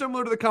much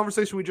similar to the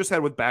conversation we just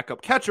had with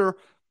backup catcher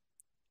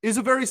is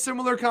a very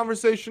similar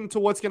conversation to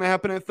what's going to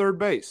happen at third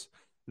base.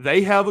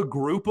 They have a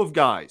group of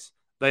guys.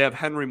 They have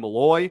Henry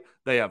Malloy.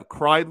 They have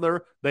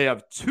Kreidler. They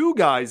have 2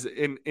 guys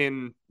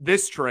in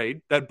this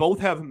trade that both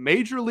have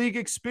major league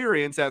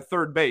experience at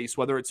third base,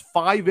 whether it's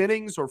 5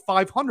 innings or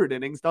 500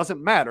 innings,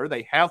 doesn't matter.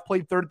 They have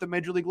played third at the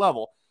major league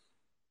level.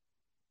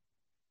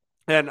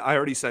 And I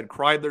already said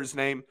Kreidler's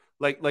name.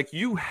 Like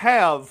you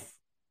have,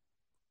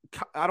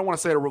 I don't want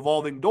to say a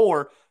revolving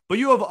door, but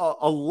you have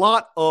a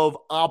lot of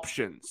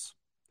options.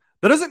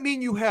 That doesn't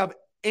mean you have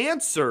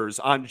answers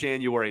on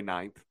January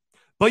 9th.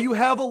 But you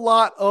have a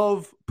lot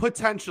of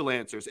potential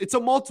answers. It's a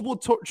multiple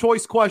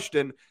choice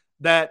question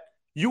that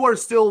you are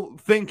still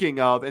thinking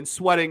of and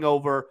sweating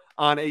over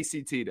on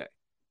ACT Day.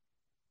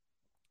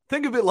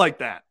 Think of it like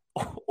that,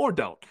 or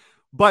don't.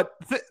 But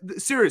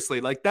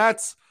seriously, like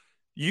that's,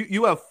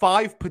 you have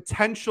 5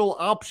 potential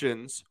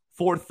options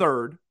for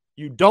third.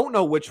 You don't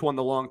know which one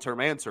the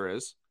long-term answer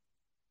is.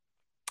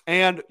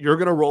 And you're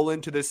going to roll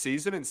into this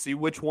season and see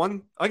which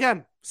one,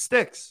 again,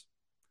 sticks.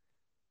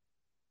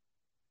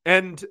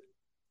 And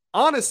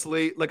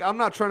honestly, like I'm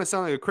not trying to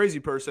sound like a crazy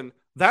person.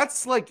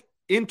 That's like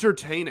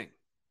entertaining.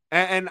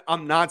 And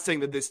I'm not saying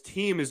that this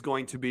team is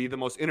going to be the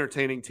most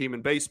entertaining team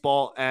in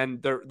baseball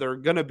and they're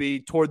going to be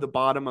toward the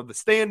bottom of the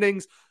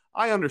standings.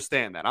 I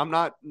understand that. I'm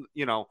not,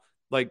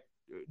 like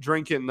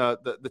drinking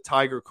the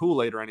Tiger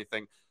Kool-Aid or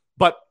anything.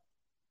 But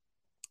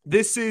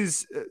this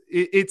is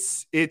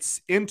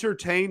it's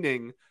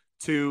entertaining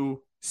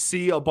to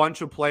see a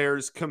bunch of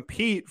players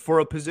compete for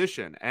a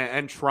position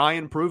and try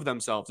and prove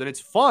themselves. And it's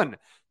fun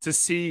to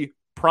see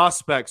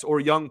prospects or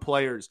young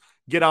players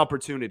get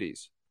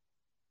opportunities.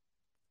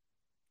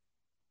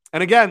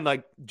 And again,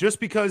 like just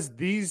because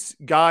these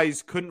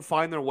guys couldn't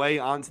find their way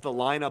onto the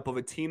lineup of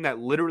a team that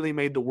literally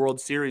made the World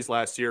Series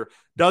last year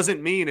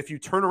doesn't mean if you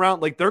turn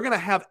around, like they're going to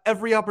have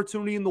every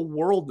opportunity in the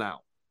world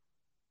now.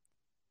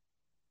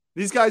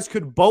 These guys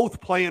could both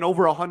play in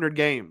over 100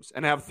 games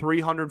and have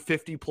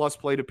 350 plus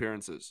plate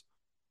appearances.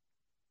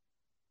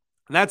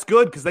 And that's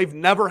good because they've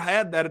never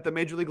had that at the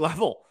major league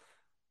level.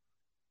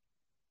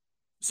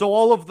 So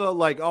all of the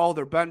like, oh,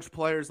 they're bench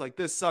players, like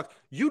this sucks.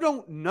 You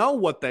don't know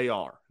what they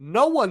are.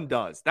 No one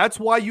does. That's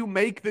why you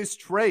make this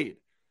trade.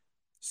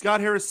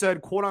 Scott Harris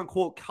said, quote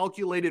unquote,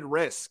 calculated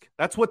risk.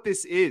 That's what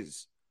this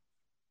is.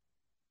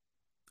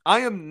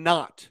 I have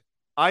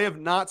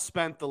not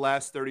spent the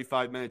last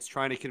 35 minutes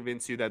trying to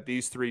convince you that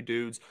these 3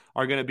 dudes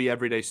are going to be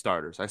everyday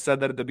starters. I said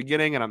that at the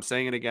beginning and I'm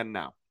saying it again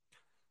now.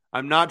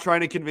 I'm not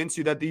trying to convince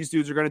you that these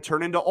dudes are going to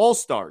turn into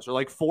all-stars or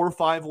like 4 or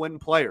 5 win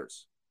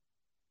players.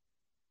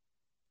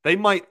 They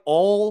might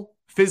all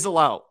fizzle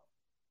out.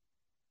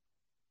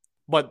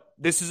 But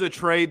this is a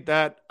trade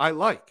that I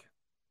like.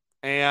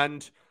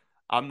 And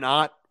I'm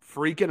not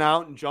freaking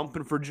out and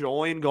jumping for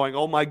joy and going,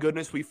 oh my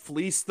goodness, we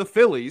fleeced the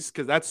Phillies,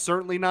 because that's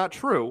certainly not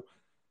true.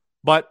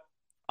 But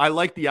I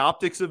like the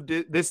optics of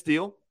this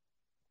deal.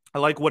 I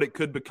like what it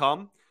could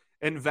become.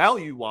 And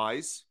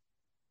value-wise,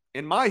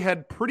 in my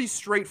head, pretty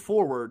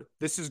straightforward.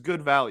 This is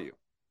good value.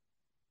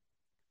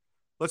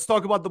 Let's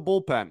talk about the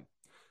bullpen.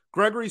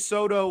 Gregory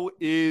Soto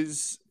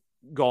is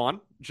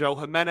gone. Joe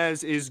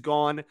Jimenez is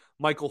gone.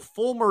 Michael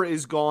Fulmer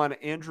is gone.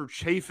 Andrew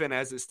Chafin,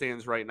 as it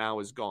stands right now,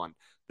 is gone.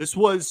 This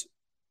was,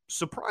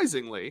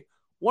 surprisingly,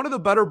 one of the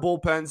better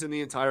bullpens in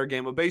the entire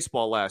game of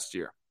baseball last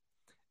year.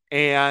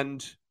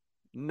 And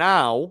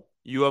now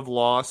you have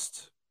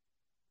lost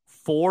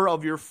 4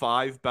 of your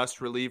 5 best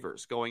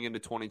relievers going into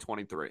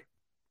 2023.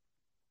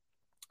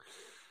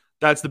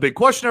 That's the big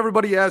question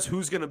everybody has.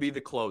 Who's going to be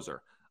the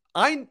closer?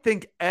 I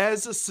think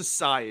as a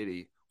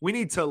society, we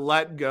need to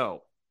let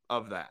go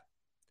of that.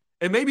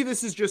 And maybe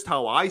this is just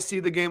how I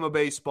see the game of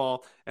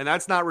baseball, and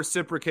that's not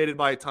reciprocated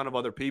by a ton of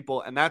other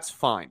people, and that's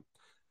fine.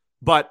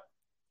 But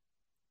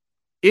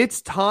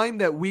it's time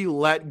that we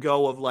let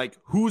go of, like,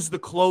 who's the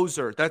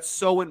closer. That's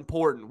so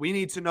important. We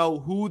need to know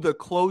who the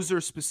closer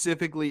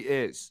specifically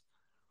is.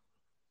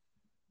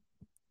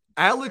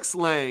 Alex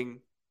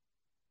Lange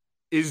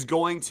is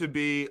going to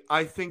be,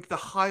 I think, the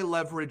high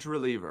leverage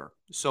reliever,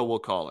 so we'll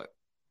call it.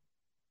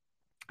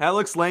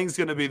 Alex Lange's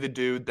going to be the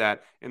dude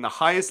that in the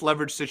highest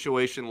leverage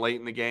situation late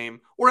in the game,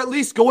 or at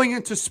least going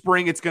into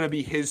spring, it's going to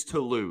be his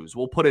to lose.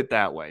 We'll put it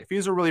that way. If he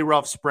has a really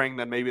rough spring,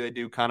 then maybe they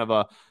do kind of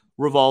a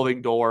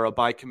revolving door, a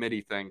by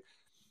committee thing.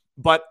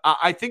 But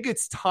I think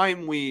it's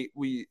time we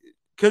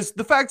because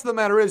the fact of the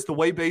matter is, the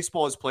way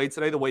baseball is played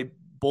today, the way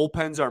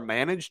bullpens are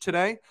managed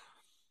today,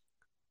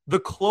 the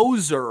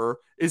closer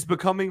is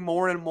becoming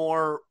more and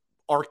more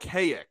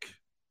archaic.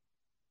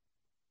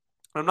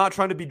 I'm not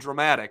trying to be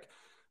dramatic,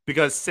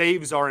 because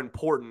saves are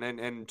important,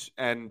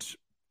 and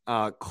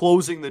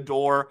closing the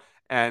door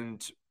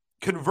and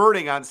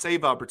converting on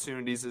save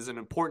opportunities is an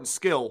important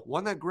skill,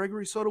 one that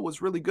Gregory Soto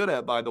was really good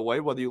at, by the way,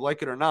 whether you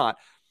like it or not.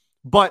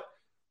 But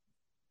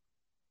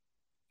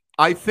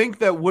I think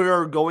that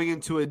we're going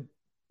into a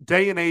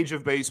day and age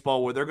of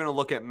baseball where they're going to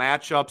look at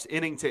matchups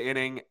inning to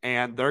inning,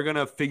 and they're going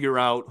to figure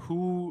out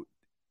who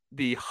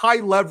the high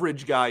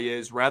leverage guy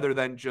is rather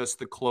than just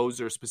the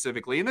closer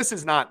specifically. And this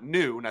is not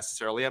new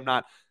necessarily. I'm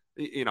not,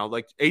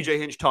 like AJ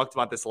Hinch talked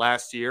about this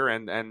last year,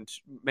 and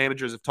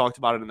managers have talked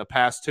about it in the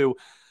past too.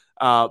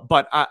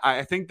 But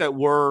I think that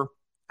we're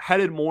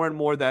headed more and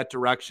more that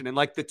direction. And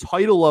like the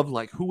title of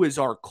like, who is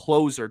our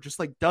closer, just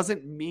like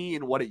doesn't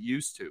mean what it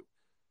used to.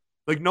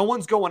 Like, no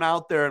one's going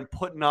out there and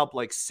putting up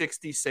like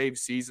 60 save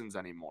seasons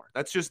anymore.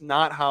 That's just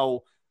not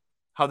how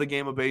the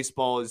game of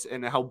baseball is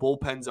and how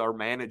bullpens are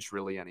managed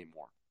really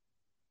anymore.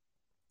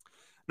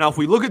 Now, if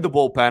we look at the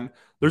bullpen,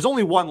 there's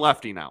only one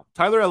lefty now.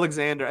 Tyler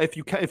Alexander.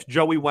 If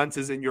Joey Wentz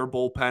is in your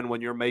bullpen when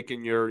you're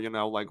making your,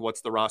 like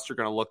what's the roster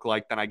going to look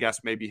like, then I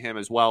guess maybe him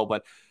as well.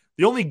 But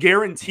the only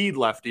guaranteed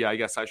lefty, I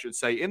guess I should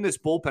say, in this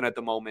bullpen at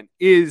the moment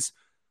is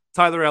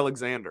Tyler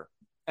Alexander.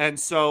 And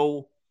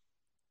so,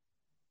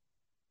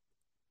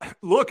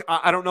 look,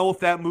 I don't know if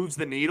that moves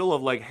the needle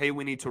of like, hey,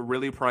 we need to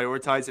really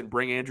prioritize and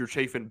bring Andrew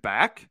Chafin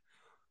back.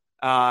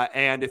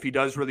 And if he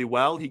does really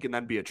well, he can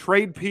then be a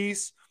trade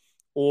piece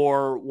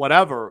or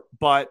whatever.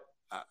 But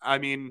I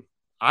mean,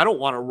 I don't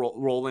want to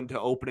roll into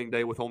opening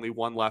day with only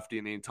one lefty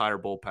in the entire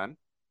bullpen.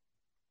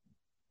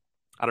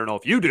 I don't know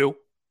if you do,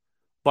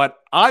 but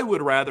I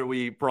would rather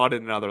we brought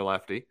in another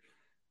lefty.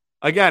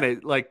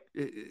 Again,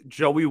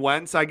 Joey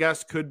Wentz, I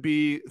guess, could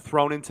be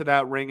thrown into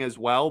that ring as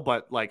well.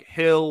 But like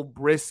Hill,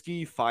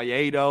 Brisky,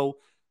 Faedo,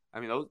 I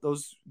mean,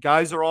 those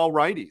guys are all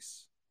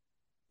righties.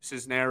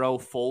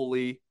 Cisnero,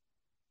 Foley,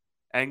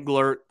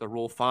 Englert, the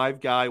Rule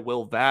 5 guy,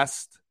 Will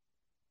Vest,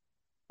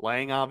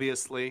 Lange,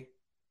 obviously.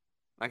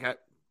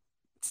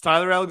 It's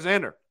Tyler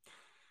Alexander.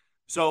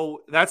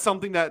 So that's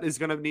something that is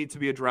going to need to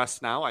be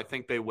addressed now. I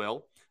think they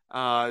will.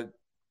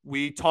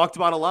 We talked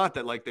about a lot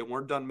that like they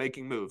weren't done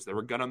making moves. They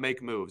were going to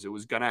make moves. It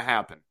was going to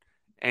happen.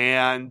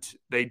 And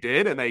they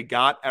did, and they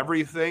got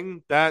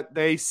everything that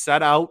they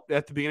set out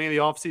at the beginning of the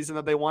offseason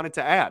that they wanted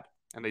to add.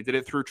 And they did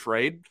it through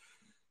trade.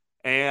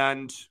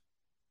 And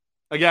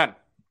again,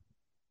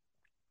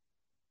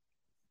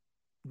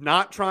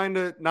 not trying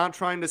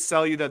to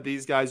sell you that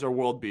these guys are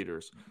world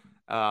beaters.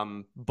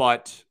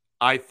 But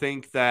I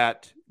think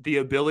that the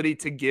ability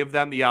to give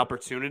them the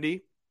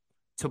opportunity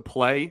to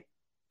play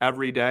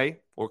every day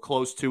or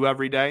close to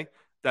every day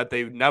that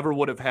they never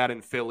would have had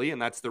in Philly.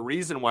 And that's the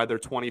reason why they're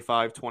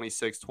 25,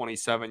 26,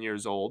 27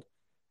 years old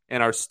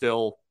and are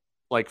still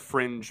like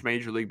fringe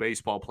Major League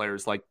Baseball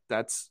players. Like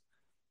it's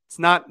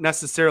not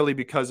necessarily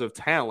because of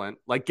talent.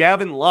 Like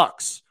Gavin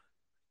Lux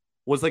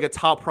was like a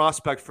top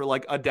prospect for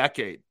like a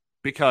decade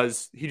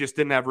because he just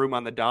didn't have room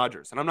on the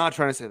Dodgers. And I'm not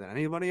trying to say that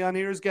anybody on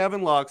here is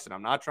Gavin Lux, and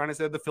I'm not trying to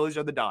say that the Phillies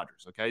are the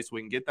Dodgers. Okay. So we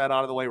can get that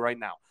out of the way right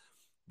now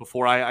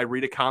before I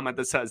read a comment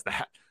that says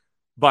that.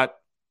 But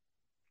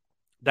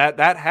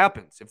that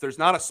happens. If there's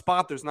not a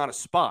spot, there's not a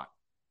spot.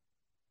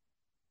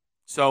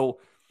 So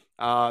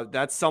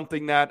that's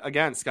something that,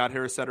 again, Scott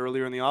Harris said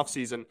earlier in the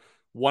offseason,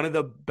 one of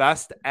the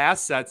best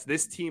assets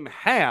this team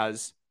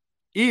has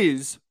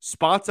is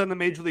spots on the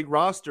Major League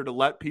roster to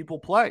let people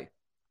play.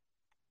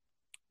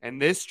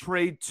 And this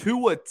trade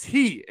to a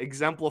T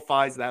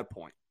exemplifies that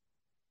point.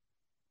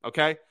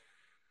 Okay?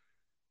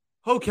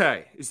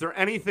 Okay. Is there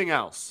anything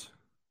else?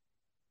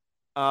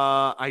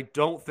 I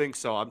don't think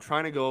so. I'm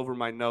trying to go over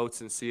my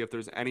notes and see if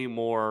there's any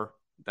more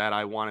that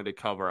I wanted to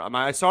cover.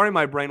 Sorry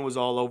my brain was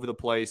all over the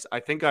place.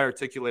 I think I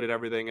articulated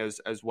everything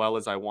as well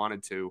as I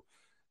wanted to.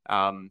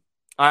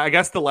 I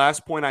guess the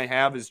last point I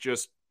have is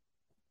just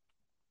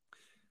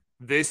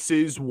this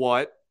is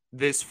what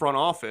this front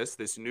office,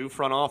 this new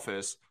front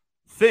office,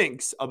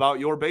 thinks about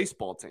your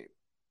baseball team.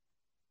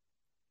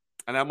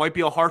 And that might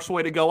be a harsh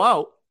way to go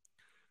out,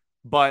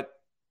 but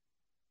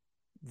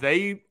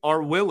they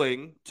are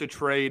willing to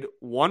trade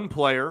one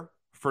player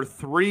for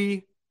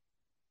 3,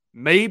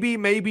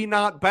 maybe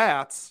not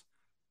bats,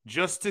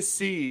 just to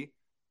see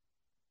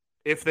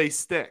if they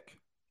stick.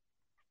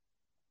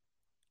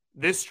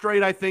 This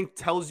trade, I think,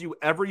 tells you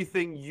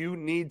everything you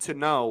need to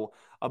know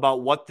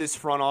about what this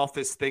front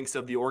office thinks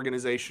of the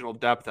organizational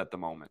depth at the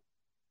moment,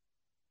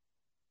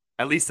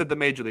 at least at the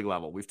Major League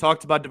level. We've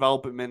talked about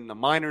development in the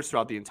minors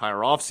throughout the entire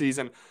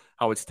offseason,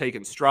 how it's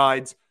taken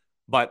strides,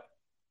 but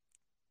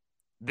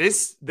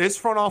this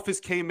front office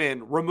came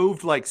in,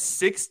 removed like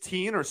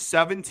 16 or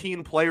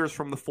 17 players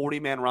from the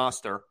 40-man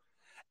roster,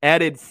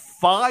 added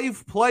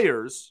 5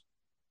 players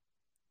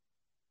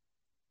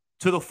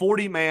to the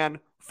 40-man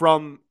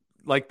from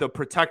like the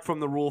protect from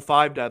the Rule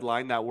 5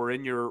 deadline that were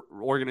in your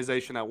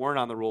organization that weren't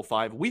on the Rule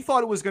 5. We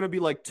thought it was going to be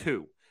like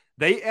 2.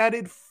 They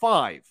added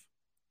 5,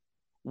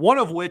 one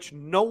of which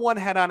no one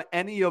had on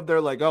any of their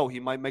like, oh,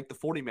 he might make the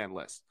 40-man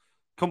list.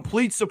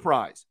 Complete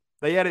surprise.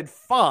 They added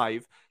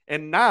 5,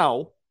 and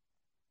now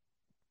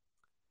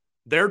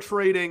they're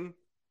trading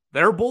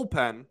their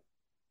bullpen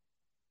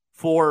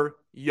for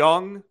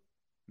young,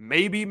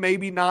 maybe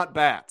not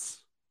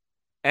bats,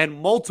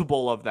 and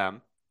multiple of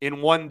them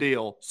in one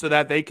deal so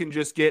that they can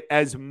just get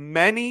as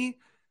many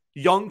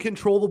young,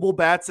 controllable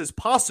bats as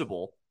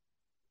possible.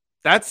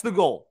 That's the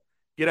goal.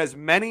 Get as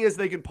many as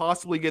they can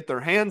possibly get their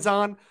hands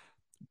on,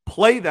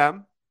 play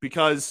them,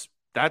 because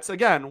that's,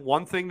 again,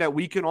 one thing that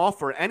we can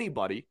offer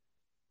anybody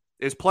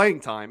is playing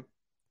time,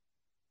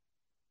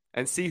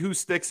 and see who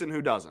sticks and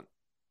who doesn't.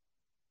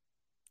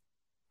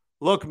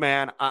 Look,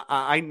 man,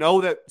 I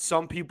know that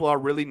some people are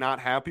really not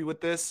happy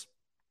with this.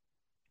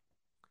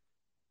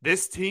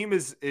 This team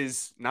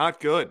is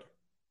not good.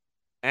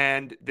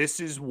 And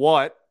this is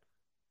what,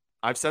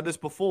 I've said this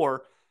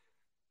before,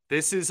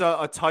 this is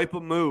a type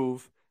of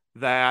move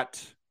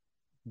that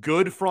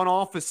good front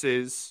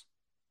offices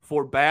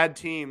for bad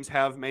teams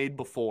have made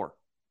before.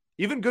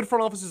 Even good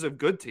front offices of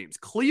good teams.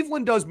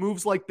 Cleveland does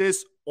moves like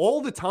this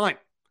all the time.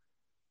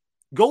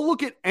 Go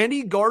look at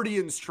any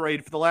Guardians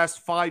trade for the last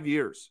 5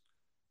 years.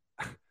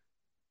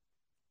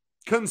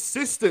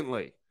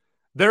 Consistently,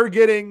 they're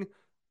getting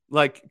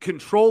like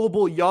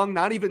controllable young,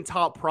 not even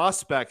top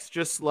prospects,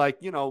 just like,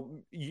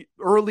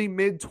 early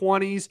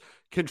mid-20s,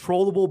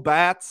 controllable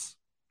bats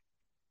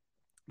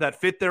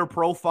that fit their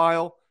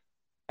profile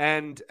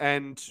and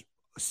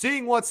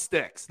seeing what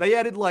sticks. They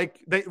added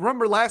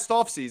remember last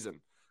offseason,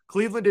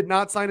 Cleveland did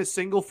not sign a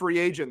single free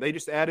agent. They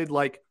just added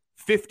like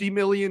 50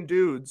 million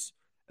dudes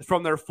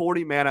from their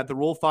 40-man at the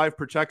Rule 5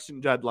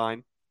 protection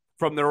deadline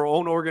from their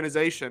own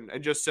organization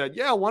and just said,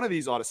 yeah, one of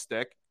these ought to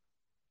stick.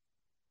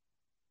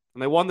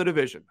 And they won the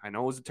division. I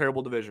know it was a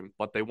terrible division,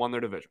 but they won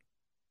their division.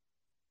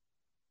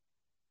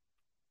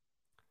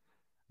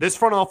 This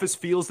front office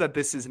feels that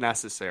this is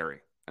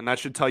necessary, and that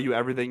should tell you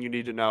everything you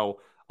need to know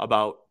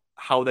about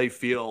how they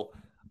feel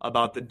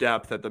about the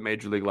depth at the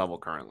Major League level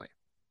currently.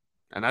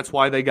 And that's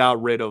why they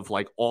got rid of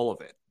like all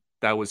of it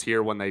that was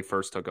here when they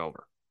first took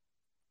over.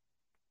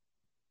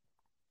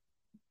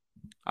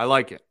 I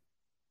like it.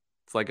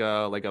 It's like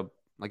a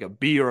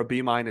B or a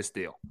B-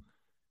 deal.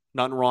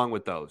 Nothing wrong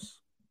with those.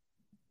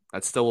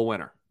 That's still a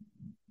winner.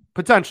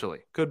 Potentially.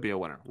 Could be a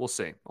winner. We'll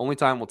see. Only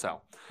time will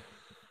tell.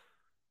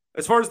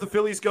 As far as the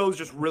Phillies goes,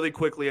 just really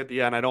quickly at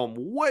the end, I know I'm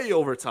way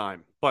over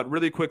time, but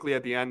really quickly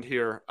at the end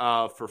here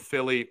for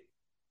Philly.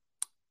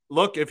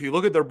 Look, if you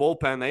look at their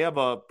bullpen, they have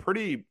a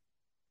pretty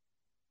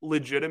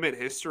legitimate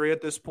history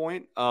at this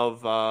point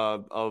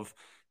of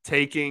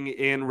taking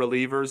in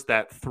relievers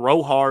that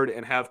throw hard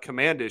and have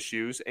command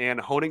issues and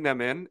honing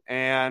them in.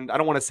 And I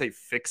don't want to say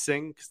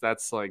fixing because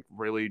that's like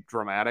really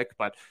dramatic,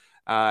 but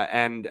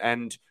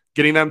and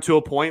getting them to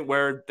a point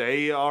where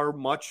they have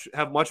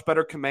much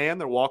better command.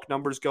 Their walk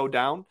numbers go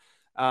down,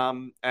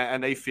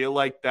 and they feel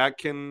like that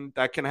can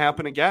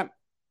happen again.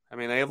 I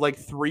mean, they have like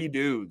 3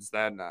 dudes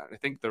that I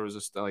think there was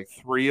just like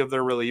 3 of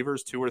their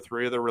relievers, 2 or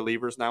 3 of their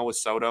relievers now with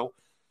Soto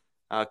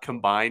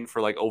combined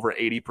for like over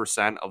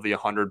 80% of the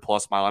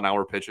 100+ mile an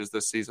hour pitches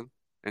this season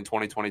in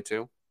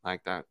 2022.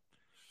 Like that.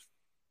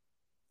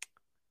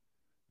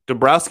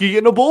 Dombrowski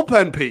getting a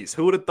bullpen piece.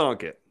 Who would have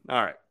thunk it?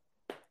 All right.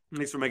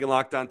 Thanks for making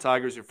Locked On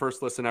Tigers your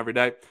first listen every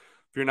day.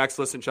 For your next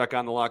listen, check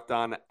on the Locked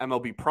On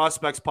MLB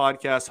Prospects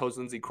podcast. Host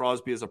Lindsey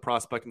Crosby is a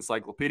prospect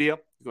encyclopedia.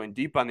 He's going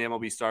deep on the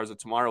MLB stars of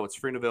tomorrow. It's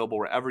free and available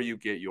wherever you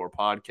get your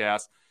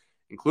podcast,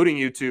 including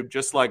YouTube,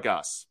 just like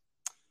us.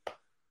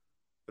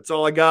 That's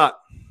all I got.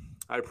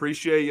 I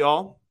appreciate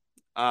y'all.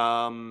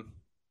 Yeah.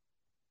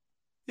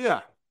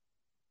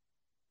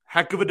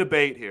 Heck of a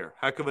debate here.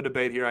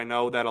 I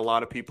know that a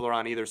lot of people are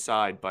on either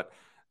side, but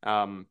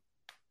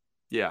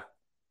yeah.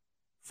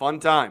 Fun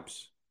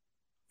times.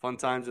 Fun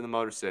times in the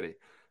Motor City.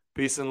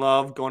 Peace and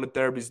love. Going to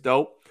therapy's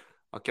dope.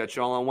 I'll catch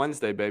y'all on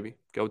Wednesday, baby.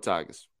 Go Tigers.